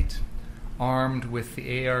that night armed with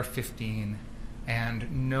the AR-15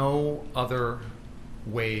 and no other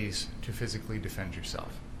ways to physically defend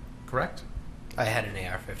yourself, correct? I had an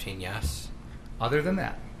AR-15, yes. Other than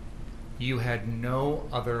that, you had no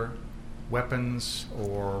other weapons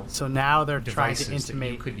or So now they're trying devices to that you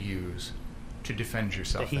intimate could use to defend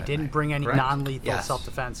yourself. that he that didn't night, bring any correct? non-lethal Yes.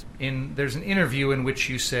 self-defense. There's an interview in which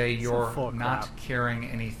you say you're full of not crap. carrying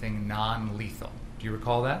anything non-lethal. Do you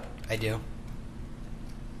recall that? I do.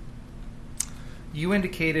 You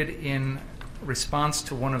indicated in response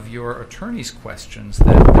to one of your attorney's questions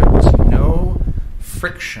that there was no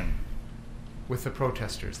friction with the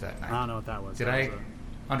protesters that night. I don't know what that was. Did That I was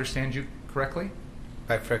understand you correctly?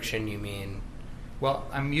 By friction, you mean... Well,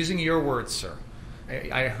 I'm using your words, sir.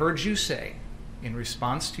 I heard you say, in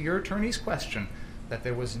response to your attorney's question, that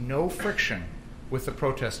there was no friction with the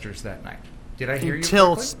protesters that night. Did I hear until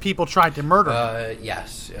you correctly? people tried to murder him.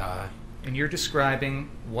 Yes. And you're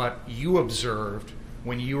describing what you observed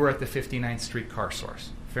when you were at the 59th Street car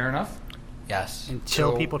source. Fair enough? Yes.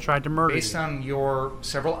 Until So, people tried to murder Based you. on your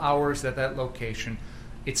several hours at that location,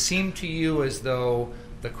 it seemed to you as though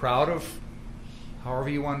the crowd of, however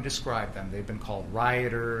you want to describe them, they've been called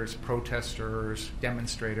rioters, protesters,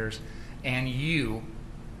 demonstrators, and you,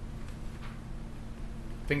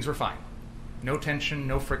 things were fine. No tension,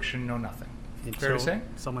 no friction, no nothing. Fair Until to say?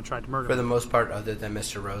 someone tried to murder For him. the most part, other than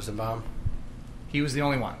Mr. Rosenbaum, He was the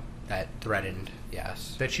only one that threatened,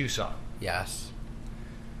 yes. that you saw. Yes.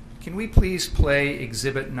 Can we please play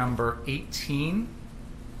exhibit number 18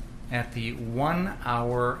 at the 1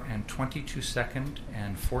 hour and 22 second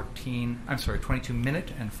and 22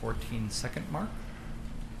 minute and 14 second mark?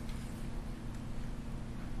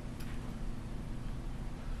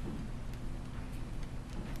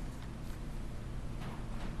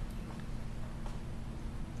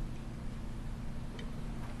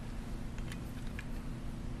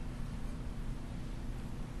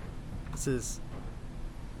 This is.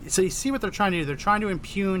 So you see what they're trying to do. They're trying to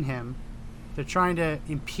impugn him. They're trying to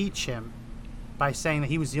impeach him by saying that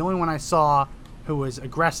he was the only one I saw who was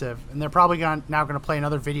aggressive, and they're probably now going to play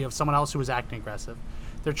another video of someone else who was acting aggressive.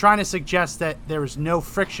 They're trying to suggest that there was no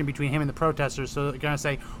friction between him and the protesters, so they're going to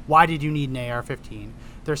say, why did you need an AR-15?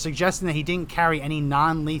 They're suggesting that he didn't carry any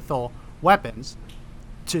non-lethal weapons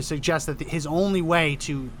to suggest that his only way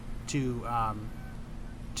to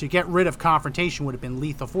get rid of confrontation would have been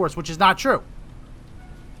lethal force, which is not true.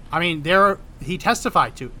 I mean, he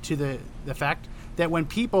testified to the fact that when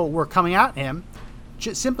people were coming at him,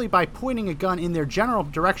 just simply by pointing a gun in their general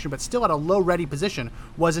direction, but still at a low ready position,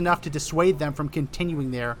 was enough to dissuade them from continuing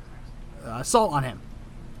their assault on him.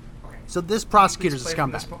 So this prosecutor's a Please play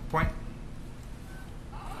from scumbag. this point.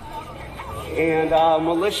 And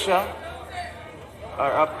militia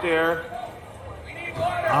are up there.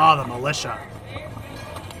 Oh, the militia.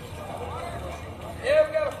 Yeah,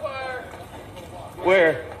 we got a fire.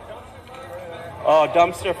 Where? Oh,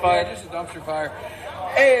 dumpster fire? Yeah, just a dumpster fire.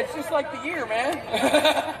 Hey, it's just like the year, man.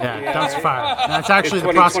 Yeah, dumpster fire. That's actually if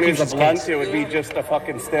the 2020 is prosecution's a blunt, case. it would be just a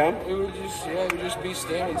fucking stem. It would just be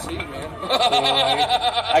stem and seed, man.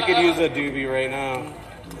 I could use a doobie right now.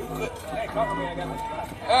 Hey, cover me, I got this.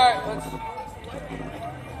 All right, let's.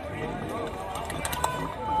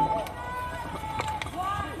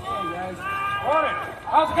 Morning.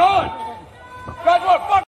 How's it going? Guys, what?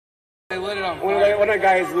 Fuck. They lit it on fire. When a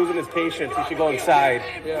guy is losing his patience, he should go inside.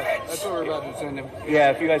 Yeah, that's what we're about to send him.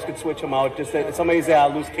 Yeah, if you guys could switch him out. Just that somebody's a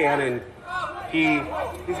loose cannon.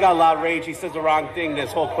 He's got a lot of rage. He says the wrong thing.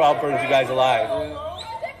 This whole crowd burns you guys alive.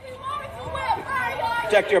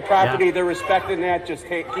 Protect your property. Yeah. They're respecting that. Just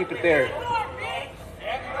keep it there.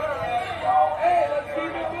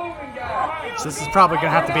 So this is probably going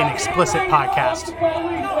to have to be an explicit podcast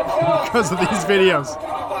because of these videos.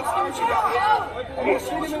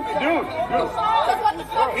 Dude,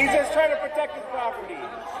 he's just trying to protect his property.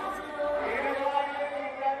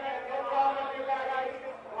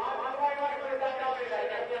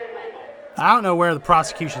 I don't know where the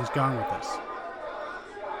prosecution's going with this.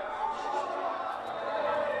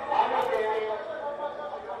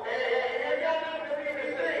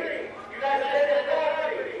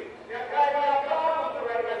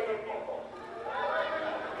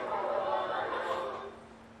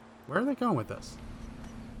 Where are they going with this?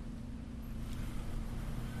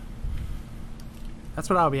 That's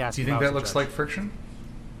what I'll be Do asking. you think if I was that a looks judge. like friction?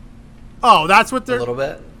 Oh, that's what they're. A little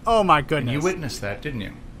bit. Oh my And goodness! you witnessed that, didn't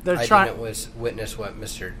you? They're I trying. didn't witness what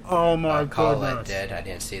Mr. Oh my Collette goodness! did. I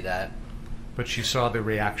didn't see that. But you saw the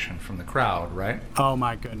reaction from the crowd, right? Oh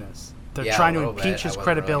my goodness! They're Yeah, trying a to little bit. impeach I his wasn't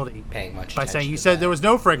credibility really paying much by attention saying you to said that. there was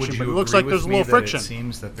no friction, Would but you it looks agree like there's with a me little that friction. It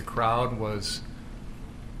seems that the crowd was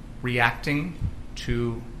reacting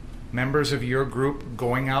to members of your group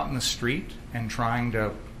going out in the street and trying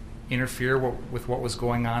to interfere with what was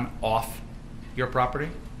going on off your property?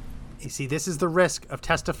 You see, this is the risk of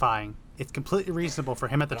testifying. It's completely reasonable for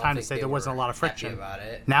him at the time to say there wasn't a lot of friction.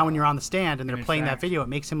 Now when you're on the stand and they're playing that video, it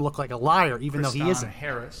makes him look like a liar, even though he isn't.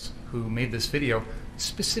 Harris, who made this video,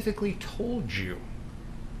 specifically told you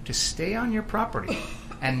to stay on your property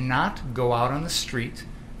and not go out on the street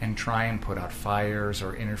and try and put out fires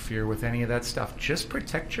or interfere with any of that stuff. Just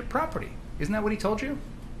protect your property. Isn't that what he told you?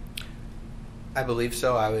 I believe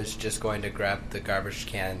so. I was just going to grab the garbage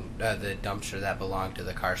can, the dumpster that belonged to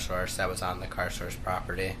the car source that was on the car source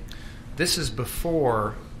property. This is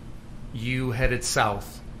before you headed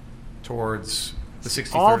south towards the 63rd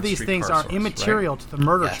Street. All of these Street things car are source, immaterial right? to the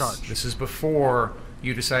murder Yes. charge. This is before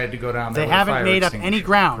you decided to go down there. They with a haven't fire made up any extinguisher,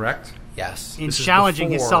 ground. correct? Yes. In This is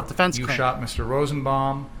challenging his before self-defense you claim. shot Mr.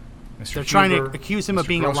 Rosenbaum, Mr. They're trying to Huber, accuse him of Mr.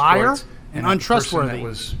 being a liar Grosskreutz, and the untrustworthy. person that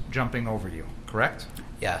was jumping over you, correct?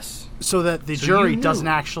 Yes. So that the So jury you knew doesn't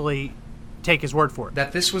actually take his word for it.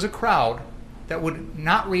 that this was a crowd that would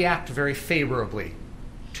not react very favorably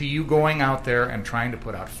to you going out there and trying to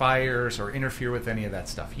put out fires or interfere with any of that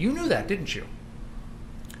stuff. You knew that, didn't you?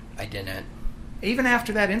 I didn't. Even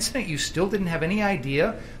after that incident, you still didn't have any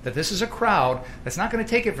idea that this is a crowd that's not going to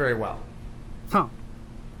take it very well. Huh.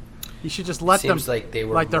 You should just let Seems them like they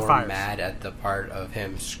were light their more fires. mad at the part of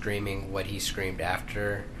him screaming what he screamed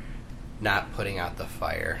after, not putting out the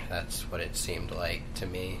fire. That's what it seemed like to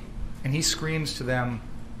me. And he screams to them,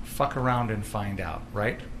 fuck around and find out,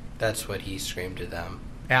 right? That's what he screamed to them.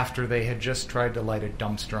 After they had just tried to light a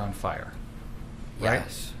dumpster on fire, right?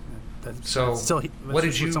 Yes. So, that's what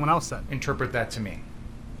did you someone else said? interpret that to mean?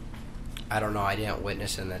 I don't know. I didn't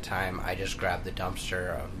witness in the time. I just grabbed the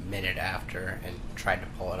dumpster a minute after and tried to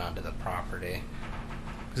pull it onto the property.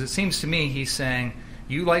 Because it seems to me he's saying,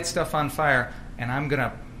 you light stuff on fire, and I'm going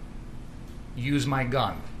to use my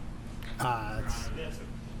gun.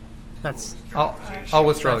 That's I'll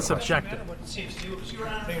withdraw that's the question. subjective. What seems to you is Your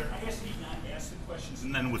Honor, I guess he's not asking questions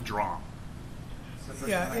and then withdraw.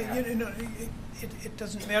 Yeah, it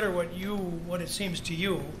doesn't matter what it seems to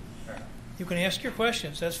you. You can ask your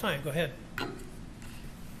questions. That's fine. Go ahead.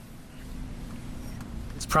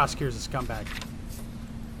 This prosecutor's a scumbag.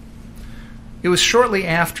 It was shortly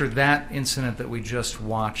after that incident that we just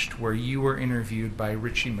watched where you were interviewed by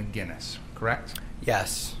Richie McGinnis, correct?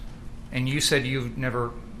 Yes. And you said you've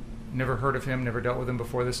never heard of him, never dealt with him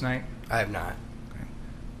before this night? I have not. Okay.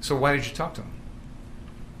 So why did you talk to him?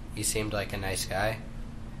 He seemed like a nice guy.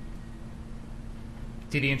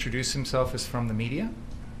 Did he introduce himself as from the media?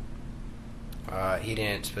 He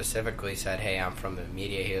didn't specifically said, "Hey, I'm from the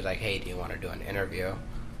media." He was like, "Hey, do you want to do an interview?"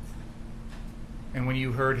 And when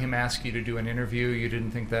you heard him ask you to do an interview, you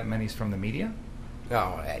didn't think that meant he's from the media?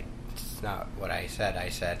 No, it's not what I said. I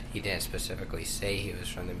said he didn't specifically say he was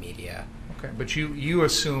from the media. Okay, but you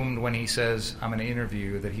assumed when he says, I'm going to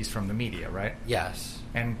interview, that he's from the media, right? Yes.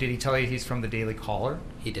 And did he tell you he's from the Daily Caller?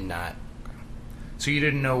 He did not. So you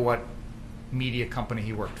didn't know what media company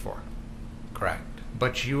he worked for? Correct.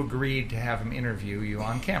 But you agreed to have him interview you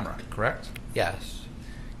on camera, correct? Yes.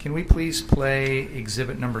 Can we please play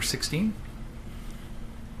exhibit number 16?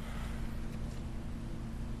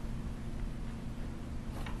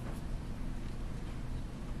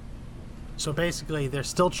 So basically, they're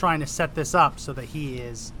still trying to set this up so that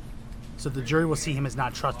so the jury will see him as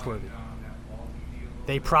not trustworthy.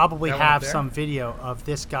 They probably That one up have there? some video of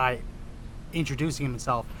this guy introducing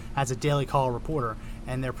himself as a Daily Caller reporter,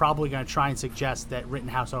 and they're probably going to try and suggest that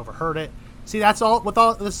Rittenhouse overheard it. See, that's what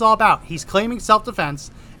this is all about. He's claiming self-defense,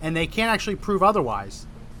 and they can't actually prove otherwise.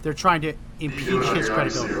 They're trying to impeach his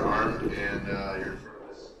credibility. You're armed and you're in front of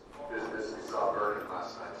this business we saw burning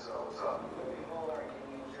last night. So what's up?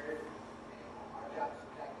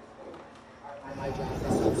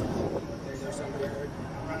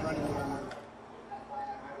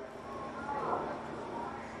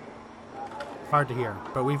 Hard to hear,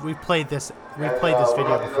 but we've played this video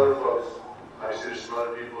before. I see some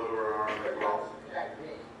other people who are armed as well.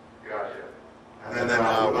 Gotcha. And then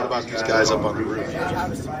what about these guys up on the roof?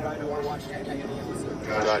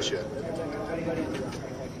 Gotcha.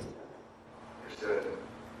 Understood.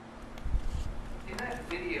 In that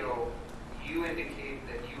video, you indicate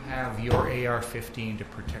that you have your AR-15 to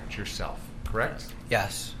protect yourself, correct?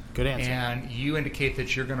 Yes. Good answer. And you indicate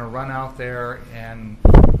that you're going to run out there and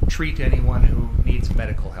treat anyone who needs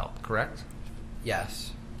medical help, correct?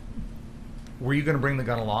 Yes. Were you going to bring the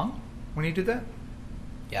gun along when you did that?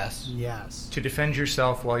 Yes. Yes. To defend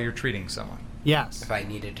yourself while you're treating someone? Yes. If I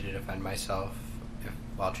needed to defend myself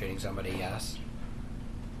while treating somebody, yes.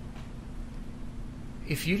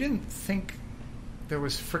 if you didn't think there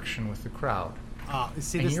was friction with the crowd,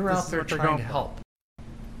 see, and this- you're this out is there what they're trying going to for. help,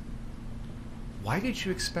 why did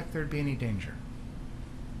you expect there'd be any danger?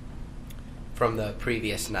 From the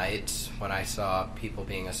previous nights when I saw people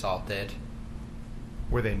being assaulted.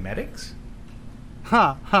 Were they medics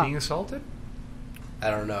Huh. being assaulted? I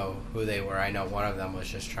don't know who they were. I know one of them was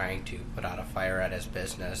just trying to put out a fire at his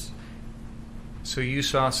business. So you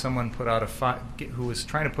saw someone put out who was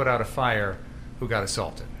trying to put out a fire who got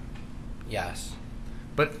assaulted? Yes.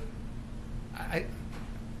 But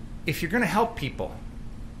if you're going to help people,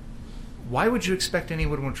 why would you expect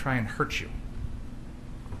anyone would try and hurt you?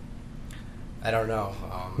 I don't know.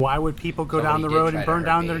 Why would people go down the somebody did road try and to burn hurt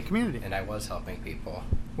down me, their community? And I was helping people.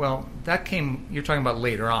 Well, you're talking about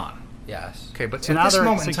later on. Yes. Okay, but So at now this they're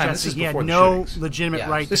moment in time, this is suggesting he had before the no shootings. legitimate Yes.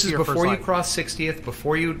 right to This is fear for his before you life. cross 60th,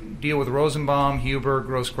 before you deal with Rosenbaum, Huber,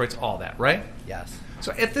 Grosskreutz, all that, right? Yes.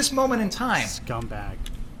 So at this moment in time, Scumbag.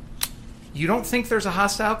 you don't think there's a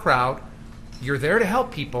hostile crowd, you're there to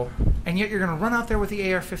help people, and yet you're going to run out there with the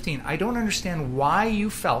AR-15. I don't understand why you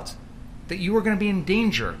felt that you were going to be in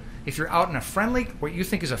danger if you're out in what you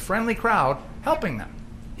think is a friendly crowd, helping them.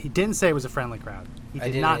 He didn't say it was a friendly crowd. He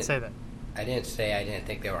did not say that. I didn't say I didn't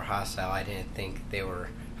think they were hostile. I didn't think they were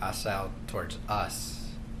hostile towards us.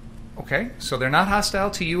 Okay, so they're not hostile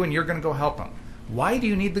to you, and you're going to go help them. Why do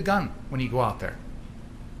you need the gun when you go out there?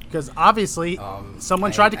 Because obviously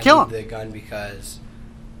someone tried to kill him. I need the gun because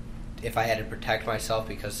if I had to protect myself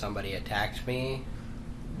because somebody attacked me.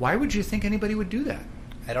 Why would you think anybody would do that?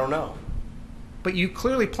 I don't know. But you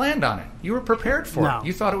clearly planned on it. You were prepared for No. it.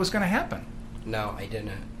 You thought it was going to happen. No, I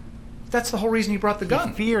didn't. That's the whole reason you brought the gun.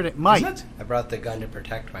 He feared it might. Isn't it? I brought the gun to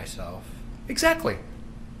protect myself. Exactly.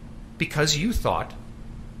 Because you thought,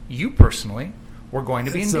 you personally, were going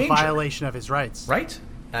to be It's in a danger. violation of his rights. Right?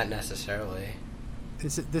 Not necessarily.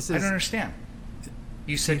 This is I don't understand.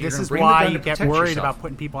 You said you're this going to is bring why the gun you to get protect worried yourself. about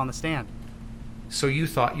putting people on the stand. So you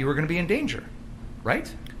thought you were going to be in danger,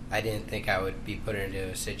 right? I didn't think I would be put into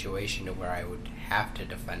a situation where I would have to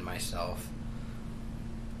defend myself.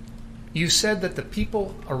 You said that the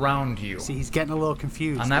people around you See, he's getting a little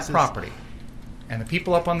confused. on that This is- property and the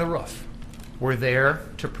people up on the roof were there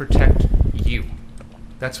to protect you.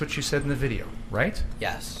 That's what you said in the video, right?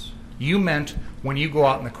 Yes. You meant when you go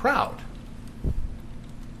out in the crowd,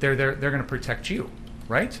 they're going to protect you,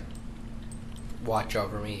 right? Watch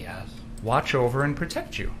over me, yes. Watch over and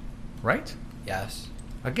protect you, right? Yes.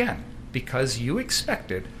 Again, because you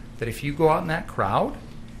expected that if you go out in that crowd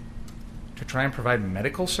to try and provide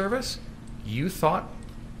medical service, you thought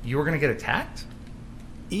you were going to get attacked?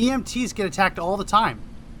 EMTs get attacked all the time.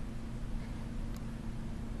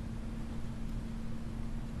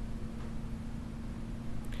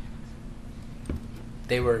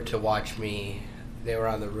 They were to watch me. They were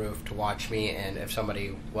on the roof to watch me, and if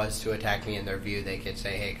somebody was to attack me in their view, they could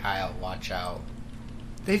say, "Hey, Kyle, watch out."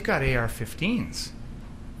 They've got AR-15s.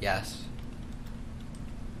 Yes.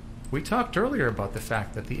 We talked earlier about the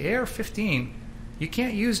fact that the AR-15, you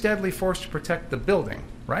can't use deadly force to protect the building,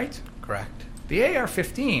 right? Correct. The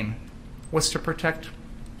AR-15 was to protect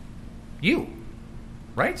you,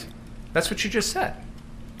 right? That's what you just said.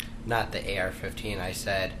 Not the AR-15. I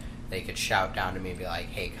said they could shout down to me and be like,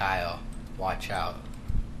 "Hey, Kyle, watch out."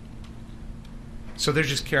 So they're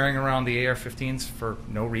just carrying around the AR-15s for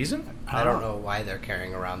no reason? I don't know why they're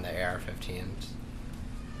carrying around the AR-15s.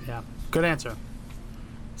 Yeah, good answer.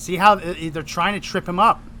 See how they're trying to trip him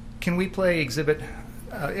up. Can we play exhibit?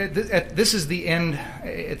 This is the end.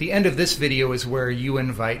 At the end of this video is where you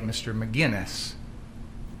invite Mr. McGinnis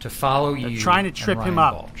to follow They're you. trying to and trip him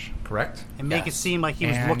Ryan up. Balch, correct? And make it seem like he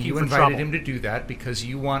was and looking you for invited trouble. him to do that because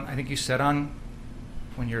you want. I think you said on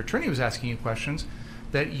when your attorney was asking you questions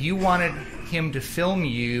that you wanted him to film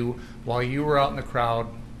you while you were out in the crowd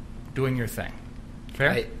doing your thing.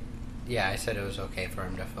 Fair? Yeah, I said it was okay for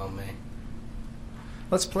him to film me.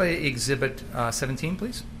 Let's play exhibit 17,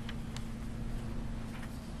 please.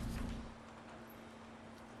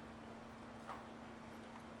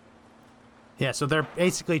 Yeah, so they're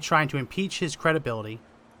basically trying to impeach his credibility.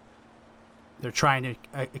 They're trying to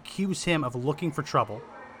accuse him of looking for trouble.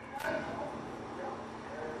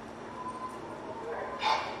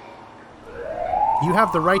 You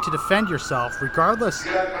have the right to defend yourself regardless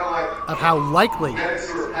of how likely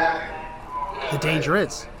the danger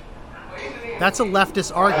is. That's a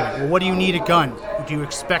leftist argument. Well, what do you need a gun? Do you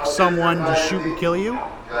expect someone to shoot and kill you?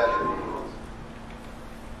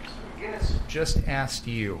 Just asked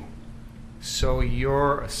you, so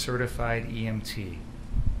you're a certified EMT,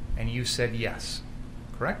 and you said yes,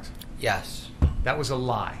 correct? Yes. That was a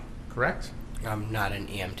lie, correct? I'm not an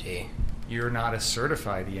EMT. You're not a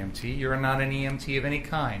certified EMT. You're not an EMT of any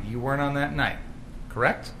kind. You weren't on that night,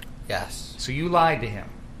 correct? Yes. So you lied to him,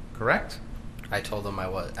 correct? I told him I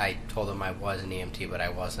was an EMT, but I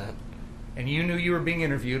wasn't. And you knew you were being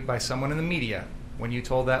interviewed by someone in the media when you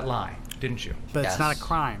told that lie, didn't you? But it's not a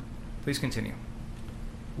crime. Please continue.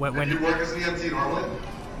 When Did you work as an EMT normally?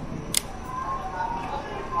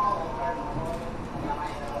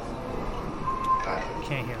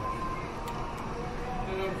 Can't hear.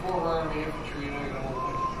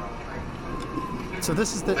 So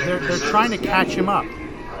this is they're trying to catch him up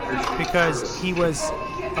because he was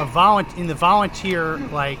in the volunteer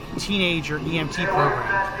like teenager EMT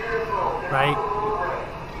program, right?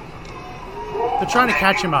 They're trying to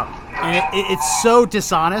catch him up, and it's so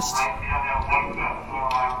dishonest.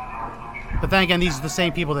 But then again, these are the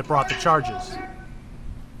same people that brought the charges,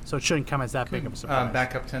 so it shouldn't come as that big of a surprise.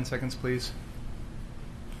 Back up 10 seconds, please.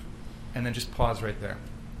 And then just pause right there.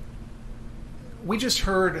 We just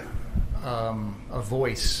heard a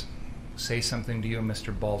voice say something to you,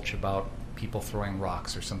 Mr. Balch, about people throwing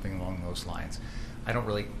rocks or something along those lines. I don't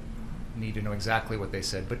really need to know exactly what they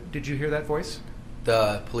said, but did you hear that voice?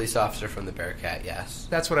 The police officer from the Bearcat, yes.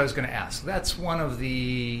 That's what I was going to ask. That's one of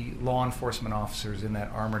the law enforcement officers in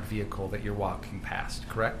that armored vehicle that you're walking past,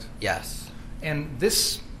 correct? Yes. And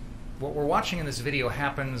what we're watching in this video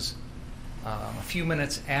happens a few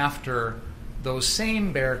minutes after those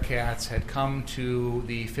same Bearcats had come to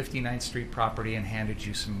the 59th Street property and handed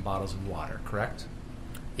you some bottles of water, correct?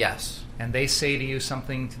 Yes. And they say to you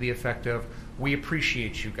something to the effect of, "We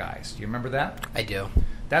appreciate you guys." Do you remember that? I do.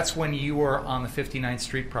 That's when you were on the 59th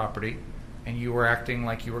Street property and you were acting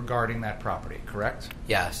like you were guarding that property, correct?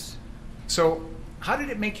 Yes. So how did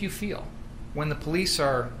it make you feel when the police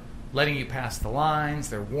are letting you pass the lines,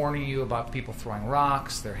 they're warning you about people throwing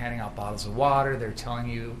rocks, they're handing out bottles of water, they're telling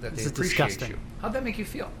you that they appreciate you? How'd that make you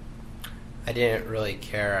feel? I didn't really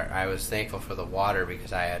care. I was thankful for the water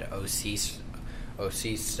because I had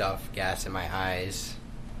OC stuff, gas in my eyes,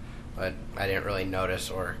 but I didn't really notice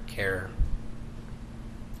or care.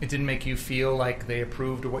 It didn't make you feel like they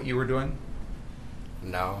approved of what you were doing?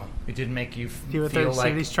 No. It didn't make you feel like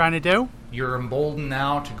what he's trying to do? You're emboldened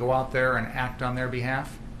now to go out there and act on their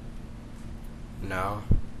behalf? No.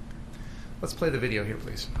 Let's play the video here,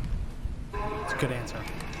 please. It's a good answer.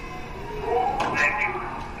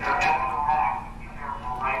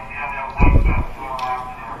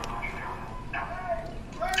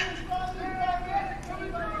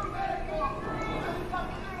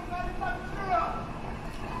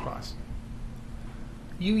 Pause.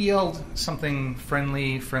 You yelled something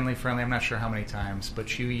friendly. I'm not sure how many times,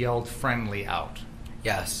 but you yelled friendly out.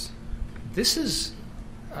 Yes. This is,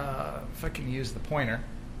 if I can use the pointer,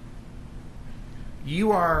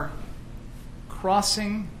 you are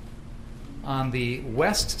crossing on the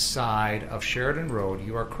west side of Sheridan Road.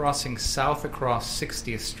 You are crossing south across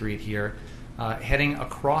 60th Street here, heading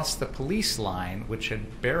across the police line, which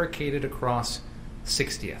had barricaded across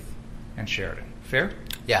 60th and Sheridan. Fair?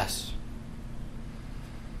 Yes.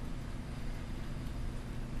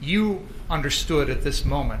 You understood at this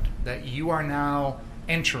moment that you are now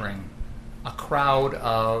entering a crowd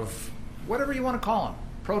of whatever you want to call them,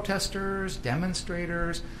 protesters,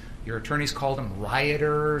 demonstrators. Your attorneys called them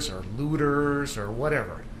rioters or looters or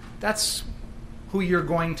whatever. That's who you're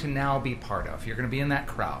going to now be part of. You're going to be in that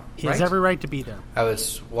crowd. He has every right to be there. I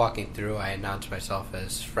was walking through. I announced myself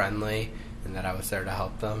as friendly and that I was there to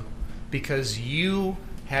help them. Because you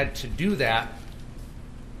had to do that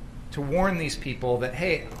to warn these people that,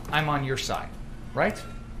 hey, I'm on your side, right?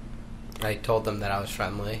 I told them that I was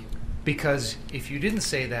friendly. Because if you didn't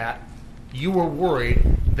say that, you were worried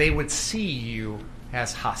they would see you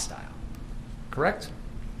as hostile. Correct?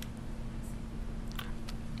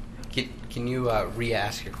 Can you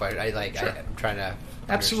re-ask your question? Sure. I'm trying to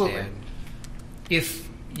Absolutely. understand. If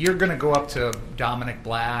you're going to go up to Dominic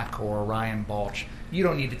Black or Ryan Balch, you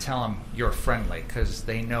don't need to tell them you're friendly because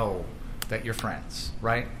they know that you're friends,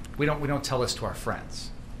 right? We don't tell this to our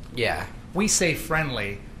friends. Yeah. We say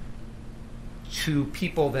friendly to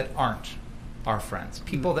people that aren't our friends,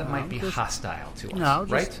 people that might be hostile to us, No,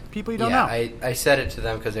 just right? people you don't know. I said it to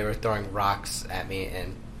them because they were throwing rocks at me,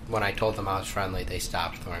 and when I told them I was friendly, they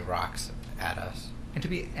stopped throwing rocks at us. And to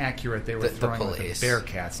be accurate, they were throwing at the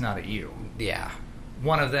Bearcats, not at you. Yeah.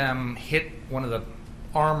 One of them hit one of the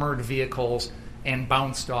armored vehicles and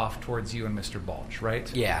bounced off towards you and Mr. Balch,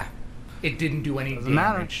 right? Yeah. It didn't do any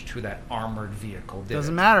damage to that armored vehicle, did it?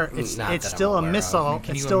 Doesn't matter. It's still a missile.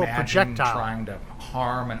 Can It's you still a imagine projectile. trying to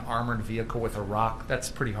harm an armored vehicle with a rock? That's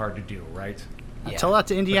pretty hard to do, right? Yeah. Tell that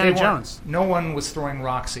to But Indiana they weren't- Jones. No one was throwing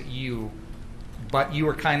rocks at you, but you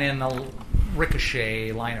were kind of in the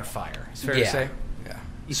ricochet line of fire. It's fair to Yeah. say. Yeah.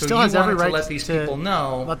 He So still you has every wanted to right let these people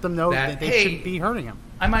know, let them know that they hey, shouldn't be hurting him.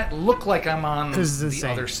 I might look like I'm on This is the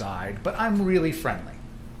insane. other side, but I'm really friendly.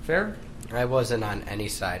 Fair? I wasn't on any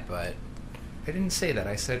side, but I didn't say that.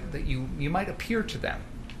 I said that you might appear to them.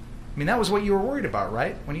 I mean, that was what you were worried about,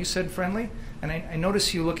 right? When you said friendly? And I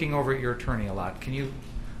notice you looking over at your attorney a lot. Can you...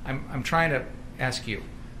 I'm trying to ask you.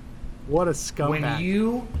 What a scumbag. When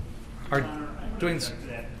you are doing this...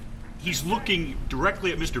 He's looking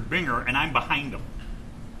directly at Mr. Binger, and I'm behind him.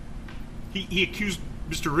 He accused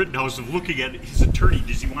Mr. Rittenhouse of looking at his attorney.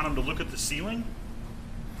 Does he want him to look at the ceiling?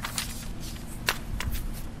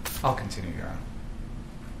 I'll continue, Your Honor.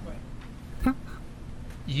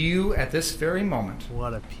 You, at this very moment,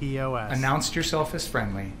 what a POS. announced yourself as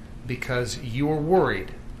friendly because you were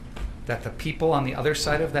worried that the people on the other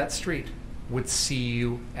side of that street would see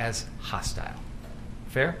you as hostile.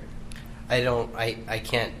 Fair? I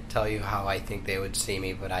can't tell you how I think they would see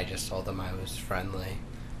me, but I just told them I was friendly.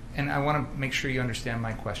 And I want to make sure you understand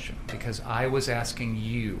my question, because I was asking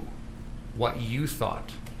you what you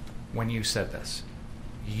thought when you said this.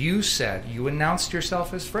 You said you announced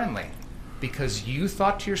yourself as friendly because you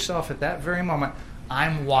thought to yourself at that very moment,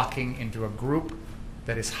 I'm walking into a group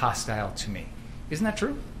that is hostile to me. Isn't that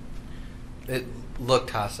true? It looked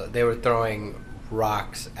hostile. They were throwing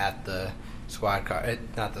rocks at the squad car,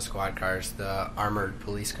 not the squad cars, the armored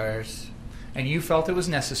police cars. And you felt it was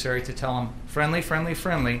necessary to tell them friendly, friendly,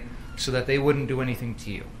 friendly, so that they wouldn't do anything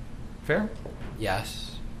to you. Fair?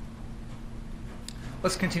 Yes.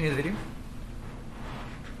 Let's continue the video.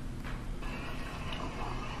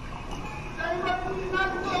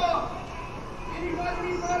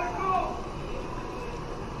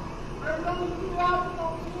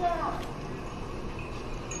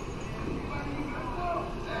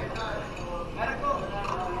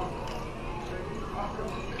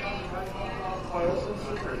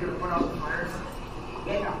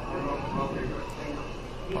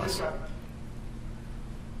 Pause.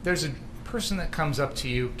 There's a person that comes up to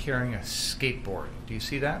you carrying a skateboard. Do you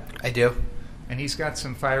see that? I do. And he's got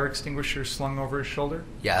some fire extinguishers slung over his shoulder?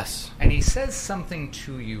 Yes. And he says something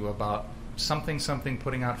to you about something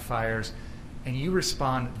putting out fires, and you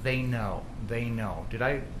respond, they know. Did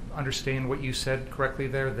I understand what you said correctly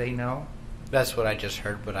there? They know? That's what I just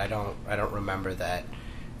heard, but I don't remember that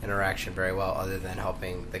interaction very well, other than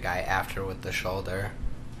helping the guy after with the shoulder.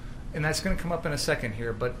 And that's going to come up in a second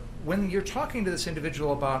here, but when you're talking to this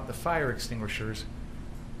individual about the fire extinguishers,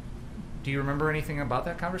 do you remember anything about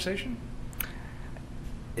that conversation?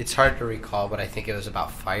 It's hard to recall, but I think it was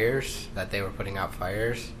about fires, that they were putting out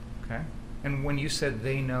fires. Okay. And when you said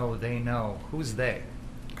they know, who's they?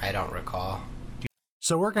 I don't recall.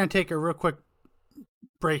 So we're going to take a real quick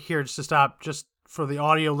break here just to stop. Just for the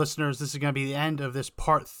audio listeners, this is going to be the end of this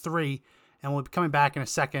part 3, and we'll be coming back in a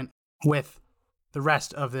second with the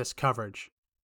rest of this coverage.